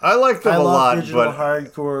 but I like them a lot. Digital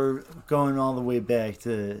hardcore going all the way back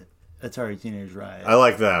to Atari Teenage Riot. I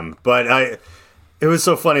like them, but it was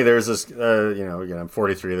so funny. There's this, again, I'm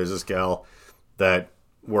 43. There's this gal that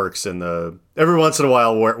works in every once in a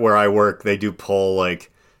while where I work, they do pull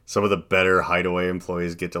like some of the better Hideaway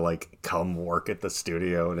employees get to like come work at the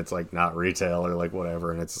studio, and it's like not retail or like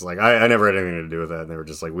whatever. And it's just like I never had anything to do with that. And they were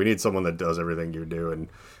just like, we need someone that does everything you do, and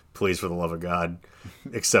please, for the love of God,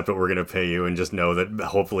 accept what we're gonna pay you, and just know that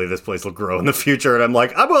hopefully this place will grow in the future. And I'm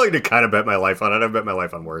like, I'm willing to kind of bet my life on it. I've bet my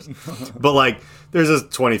life on worse. But like, there's this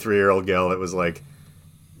 23-year-old gal that was like,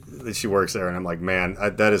 she works there, and I'm like, man,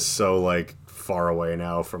 that is so like far away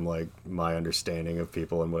now from like my understanding of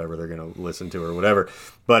people and whatever they're gonna listen to or whatever.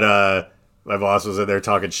 But my boss was in there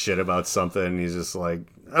talking shit about something, and he's just like,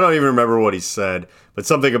 I don't even remember what he said, but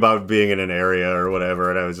something about being in an area or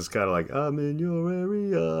whatever, and I was just kind of like, I'm in your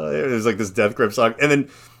area. It was like this Death Grip song, and then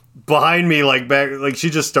behind me, like back, like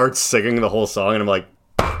she just starts singing the whole song, and I'm like,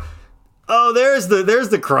 oh, there's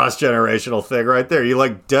the cross-generational thing right there. You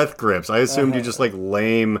like Death Grips. I assumed you just like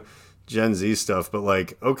lame Gen Z stuff, but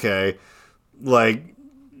like, okay, like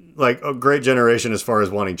a great generation as far as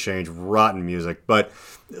wanting change, rotten music. But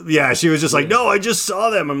yeah, she was just like, no, I just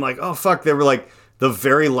saw them. I'm like, oh fuck, they were like, the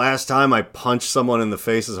very last time I punched someone in the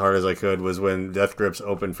face as hard as I could was when Death Grips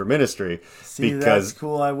opened for Ministry. See, that's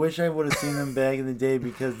cool. I wish I would have seen them back in the day,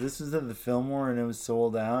 because this was at the Fillmore and it was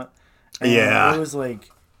sold out. And it was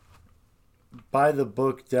like by the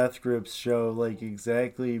book Death Grips show, like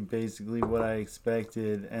exactly basically what I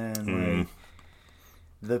expected, and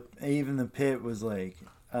like even the pit was like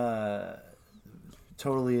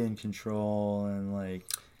totally in control, and like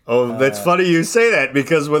that's funny you say that,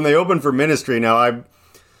 because when they opened for Ministry, now I'm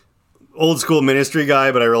old school Ministry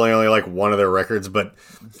guy, but I really only like one of their records, but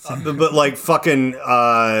like fucking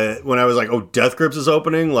when I was like, oh, Death Grips is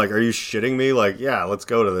opening, like, are you shitting me? Like, yeah, let's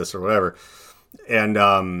go to this or whatever. And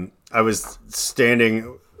I was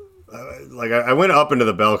standing, like I went up into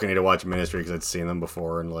the balcony to watch Ministry because I'd seen them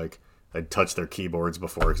before, and like I'd touched their keyboards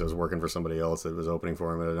before because I was working for somebody else that was opening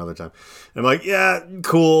for them at another time. And I'm like, yeah,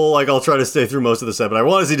 cool. Like, I'll try to stay through most of the set, but I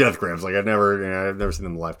want to see Death Grips. Like, I've never seen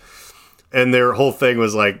them live. And their whole thing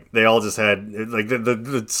was like, they all just had like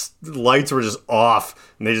the lights were just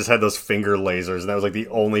off, and they just had those finger lasers, and that was like the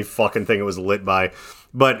only fucking thing it was lit by.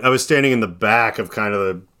 But I was standing in the back of kind of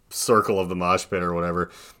the circle of the mosh pit or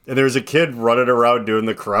whatever, and there was a kid running around doing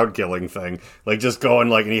the crowd killing thing, like just going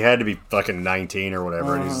like, and he had to be fucking 19 or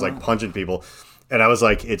whatever, and he's just like punching people. And I was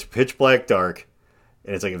like, it's pitch black dark,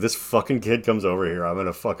 and it's like, if this fucking kid comes over here, I'm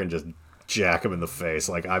gonna fucking just jack him in the face.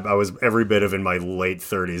 Like I was every bit of in my late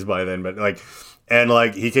 30s by then, but like, and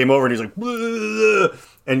like he came over and he's like, bleh,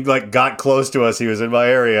 and like got close to us. He was in my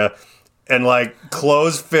area. And like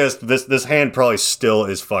closed fist, this hand probably still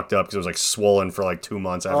is fucked up because it was like swollen for like 2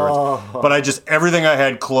 months afterwards. But I just, everything I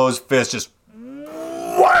had closed fist, just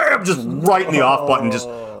wham, just right in the off button, just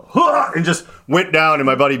and just went down. And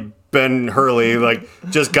my buddy Ben Hurley like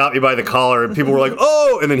just got me by the collar, and people were like,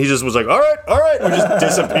 oh, and then he just was like, all right, and just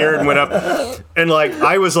disappeared and went up. And like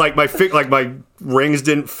I was like, my rings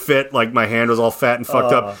didn't fit, like my hand was all fat and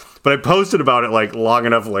fucked up. But I posted about it like long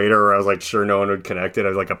enough later where I was like sure no one would connect it. I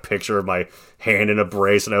had like a picture of my hand in a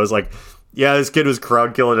brace, and I was like, yeah, this kid was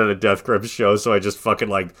crowd killing at a Death Grips show, so I just fucking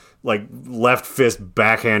like left fist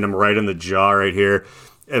backhand him right in the jaw right here.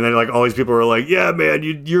 And then like all these people were like, yeah, man,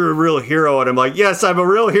 you're a real hero. And I'm like, yes, I'm a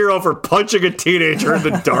real hero for punching a teenager in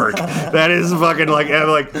the dark. That is fucking like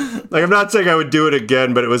I'm not saying I would do it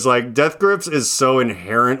again, but it was like Death Grips is so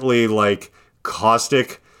inherently like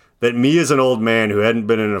caustic that me as an old man who hadn't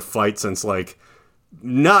been in a fight since like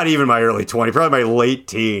not even my early 20s, probably my late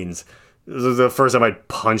teens. This was the first time I'd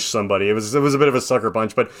punched somebody. It was a bit of a sucker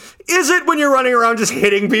punch, but is it when you're running around just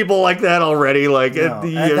hitting people like that already? Like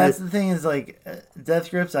no, that's the thing is like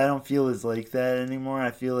Death Grips, I don't feel is like that anymore.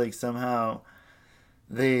 I feel like somehow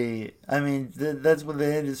that's what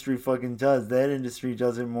the industry fucking does. That industry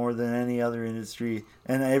does it more than any other industry,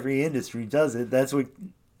 and every industry does it. That's what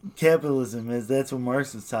capitalism is. That's what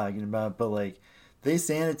Marx was talking about. But like they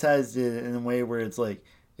sanitized it in a way where it's like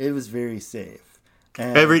it was very safe.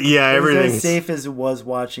 And everything as safe as it was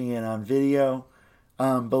watching it on video,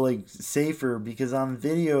 but like safer because on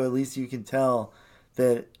video at least you can tell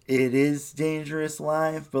that it is dangerous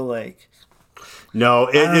live. But like, no,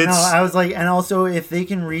 I was like, and also if they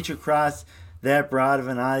can reach across that broad of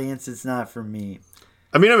an audience, it's not for me.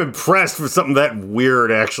 I mean, I'm impressed with something that weird,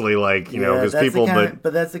 actually. Like, you know, because people,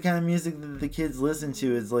 but that's the kind of music that the kids listen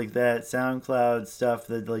to is like that SoundCloud stuff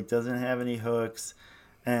that like doesn't have any hooks.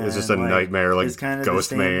 And it's just a nightmare, like kind of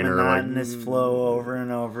Ghost Man or like monotonous flow over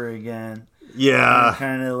and over again. Yeah,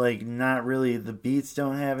 kind of like not really. The beats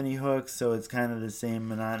don't have any hooks, so it's kind of the same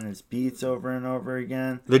monotonous beats over and over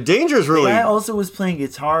again. The danger is really. The guy also was playing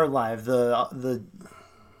guitar live. The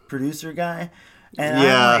producer guy. And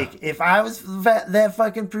I'm like, if I was that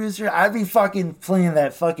fucking producer, I'd be fucking playing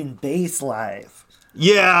that fucking bass live.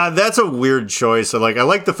 Yeah, that's a weird choice. So, like, I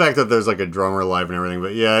like the fact that there's like a drummer live and everything,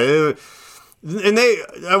 but yeah,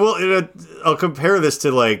 I'll compare this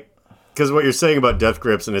to like, because what you're saying about Death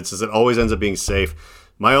Grips and it always ends up being safe.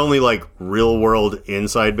 My only like real world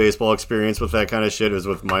inside baseball experience with that kind of shit is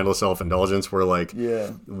with Mindless Self-Indulgence, where like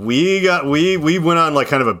we went on like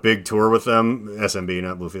kind of a big tour with them, SMB,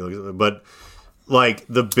 not Bluefield, but like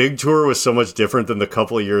the big tour was so much different than the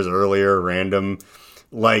couple of years earlier, Random.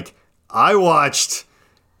 Like I watched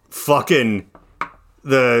fucking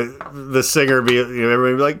the singer be,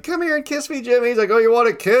 everybody be like, "Come here and kiss me, Jimmy." He's like, "Oh, you want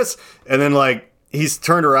a kiss?" And then like he's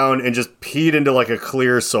turned around and just peed into like a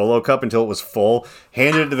clear solo cup until it was full,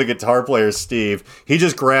 handed it to the guitar player, Steve. He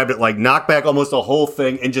just grabbed it, like knocked back almost the whole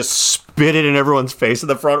thing and just spit it in everyone's face in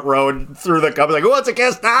the front row and threw the cup. Like, "Who wants a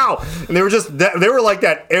kiss now?" And they were like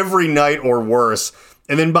that every night or worse.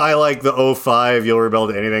 And then by like the 05 You'll Rebel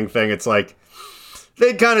to Anything thing, it's like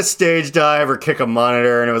they'd kind of stage dive or kick a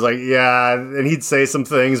monitor, and it was like, yeah, and he'd say some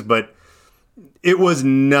things, but it was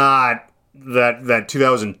not that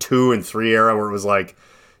 2002 and 3 era where it was like,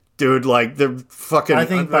 dude, like they're fucking. I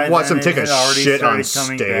think I watched them take a shit on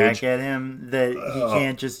stage. Back at him that he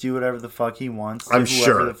can't just do whatever the fuck he wants. I'm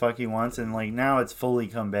sure whatever the fuck he wants, and like now it's fully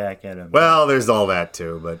come back at him. Well, there's all that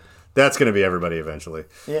too, but that's gonna be everybody eventually.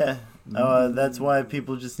 Yeah, that's why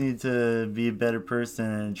people just need to be a better person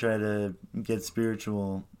and try to get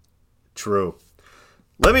spiritual. True.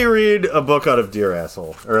 Let me read a book out of Dear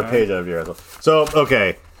Asshole, or a page out of Dear Asshole. So,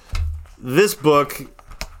 okay. This book,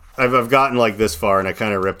 I've gotten like this far, and I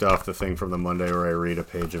kind of ripped off the thing from the Monday where I read a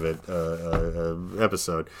page of it,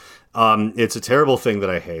 episode. It's a terrible thing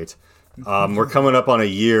that I hate. We're coming up on a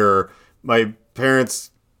year. My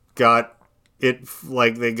parents got it,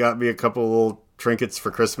 like they got me a couple little trinkets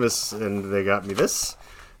for Christmas, and they got me this.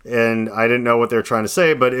 And I didn't know what they were trying to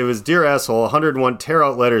say, but it was Dear Asshole, 101 Tear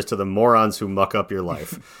Out Letters to the Morons Who Muck Up Your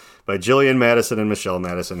Life by Jillian Madison and Michelle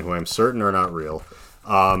Madison, who I'm certain are not real.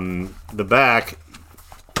 The back,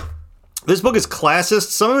 this book is classist.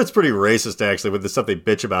 Some of it's pretty racist, actually, with the stuff they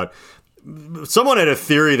bitch about. Someone had a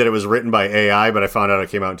theory that it was written by AI, but I found out it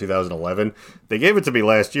came out in 2011. They gave it to me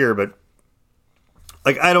last year, but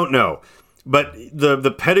like, I don't know. But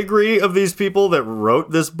the pedigree of these people that wrote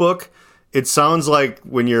this book, it sounds like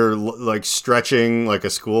when you're like stretching like a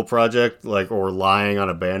school project, like, or lying on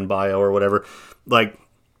a band bio or whatever, like,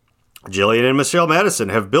 Jillian and Michelle Madison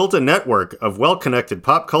have built a network of well-connected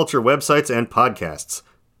pop culture websites and podcasts,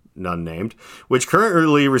 none named, which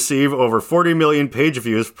currently receive over 40 million page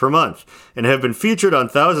views per month and have been featured on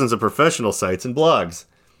thousands of professional sites and blogs.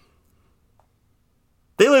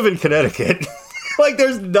 They live in Connecticut. Like,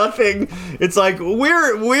 there's nothing. It's like, we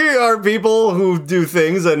are people who do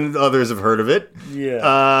things, and others have heard of it.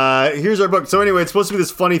 Yeah. Here's our book. So anyway, it's supposed to be this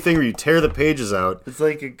funny thing where you tear the pages out. It's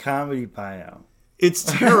like a comedy buyout. It's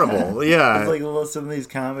terrible, yeah. It's like some of these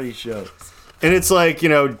comedy shows. And it's like,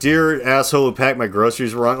 Dear Asshole Who Packed My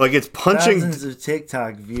Groceries Wrong. Like, it's punching... Thousands of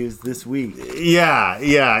TikTok views this week. Yeah.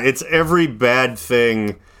 It's every bad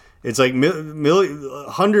thing. It's like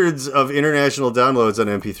hundreds of international downloads on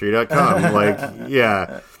mp3.com. Like,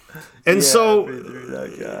 yeah. And so,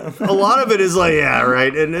 a lot of it is like, yeah,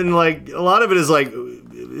 right. And like, a lot of it is like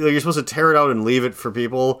you're supposed to tear it out and leave it for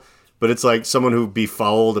people. But it's like someone who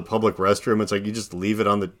befouled a public restroom. It's like you just leave it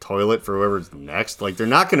on the toilet for whoever's next. Like, they're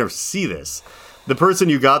not going to see this. The person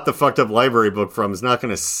you got the fucked up library book from is not going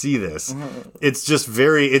to see this. It's just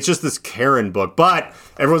this Karen book. But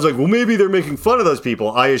everyone's like, well, maybe they're making fun of those people.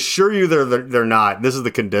 I assure you they're not. This is the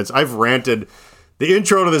condensed. I've ranted. The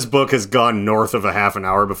intro to this book has gone north of a half an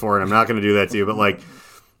hour before, and I'm not going to do that to you. But like,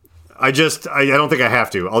 I don't think I have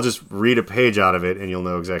to. I'll just read a page out of it, and you'll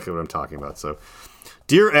know exactly what I'm talking about. So,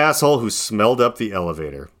 Dear Asshole Who Smelled Up the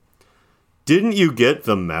Elevator. Didn't you get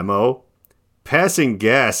the memo? Passing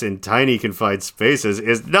gas in tiny confined spaces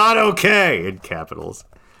is not okay, in capitals.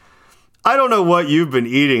 I don't know what you've been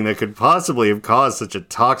eating that could possibly have caused such a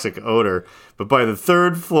toxic odor, but by the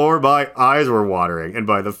 3rd floor, my eyes were watering, and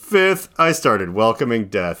by the 5th, I started welcoming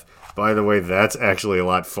death. By the way, that's actually a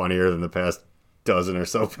lot funnier than the past dozen or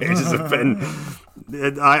so pages have been.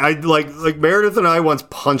 I like Meredith and I once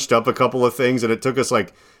punched up a couple of things, and it took us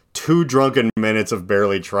like 2 drunken minutes of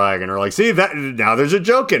barely trying, and we're like, see, that now there's a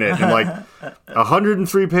joke in it, and like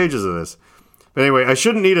 103 pages of this. But anyway, I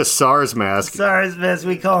shouldn't need a SARS mask. SARS mask,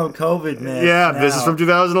 we call them COVID masks. Yeah, now. This is from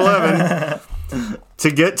 2011.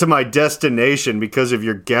 To get to my destination because of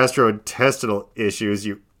your gastrointestinal issues,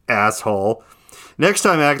 you asshole. Next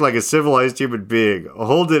time, act like a civilized human being.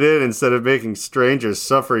 Hold it in instead of making strangers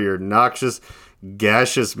suffer your noxious,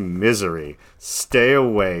 gaseous misery. Stay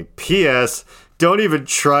away. P.S. Don't even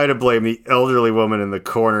try to blame the elderly woman in the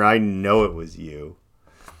corner. I know it was you.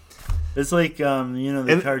 It's like,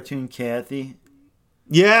 the cartoon Kathy.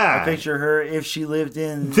 Yeah. I picture her if she lived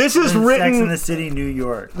in Sex in the City, New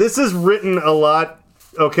York. This is written a lot.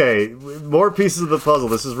 Okay, more pieces of the puzzle.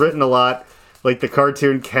 This is written a lot like the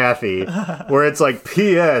cartoon Kathy, where it's like,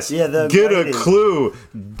 P.S. Get a clue,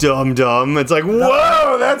 dum-dum. It's like,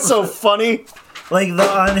 whoa, that's so funny. Like,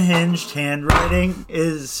 the unhinged handwriting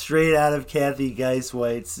is straight out of Kathy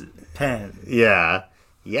Geiswhite's pen. Yeah.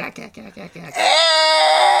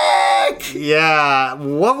 Yeah.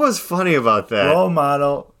 What was funny about that? Role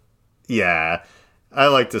model. Yeah. I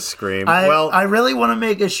like to scream. I really want to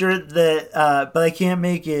make a shirt that, but I can't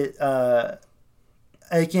make it.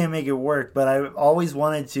 I can't make it work. But I always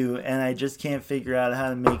wanted to, and I just can't figure out how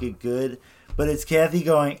to make it good. But it's Kathy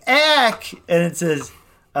going ack, and it says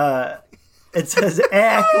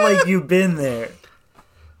act like you've been there.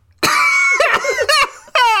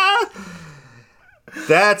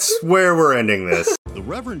 That's where we're ending this. The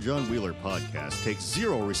Reverend John Wheeler podcast takes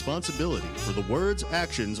zero responsibility for the words,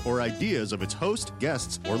 actions, or ideas of its host,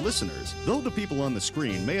 guests, or listeners. Though the people on the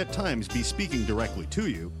screen may at times be speaking directly to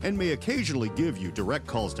you and may occasionally give you direct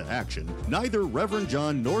calls to action, neither Reverend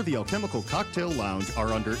John nor the Alchemical Cocktail Lounge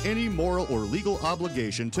are under any moral or legal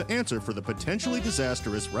obligation to answer for the potentially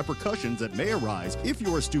disastrous repercussions that may arise if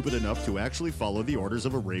you are stupid enough to actually follow the orders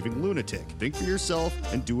of a raving lunatic. Think for yourself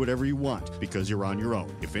and do whatever you want, because you're on your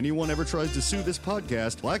own. If anyone ever tries to sue this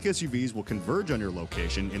podcast, black SUVs will converge on your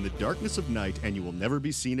location in the darkness of night and you will never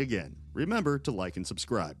be seen again. Remember to like and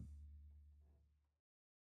subscribe.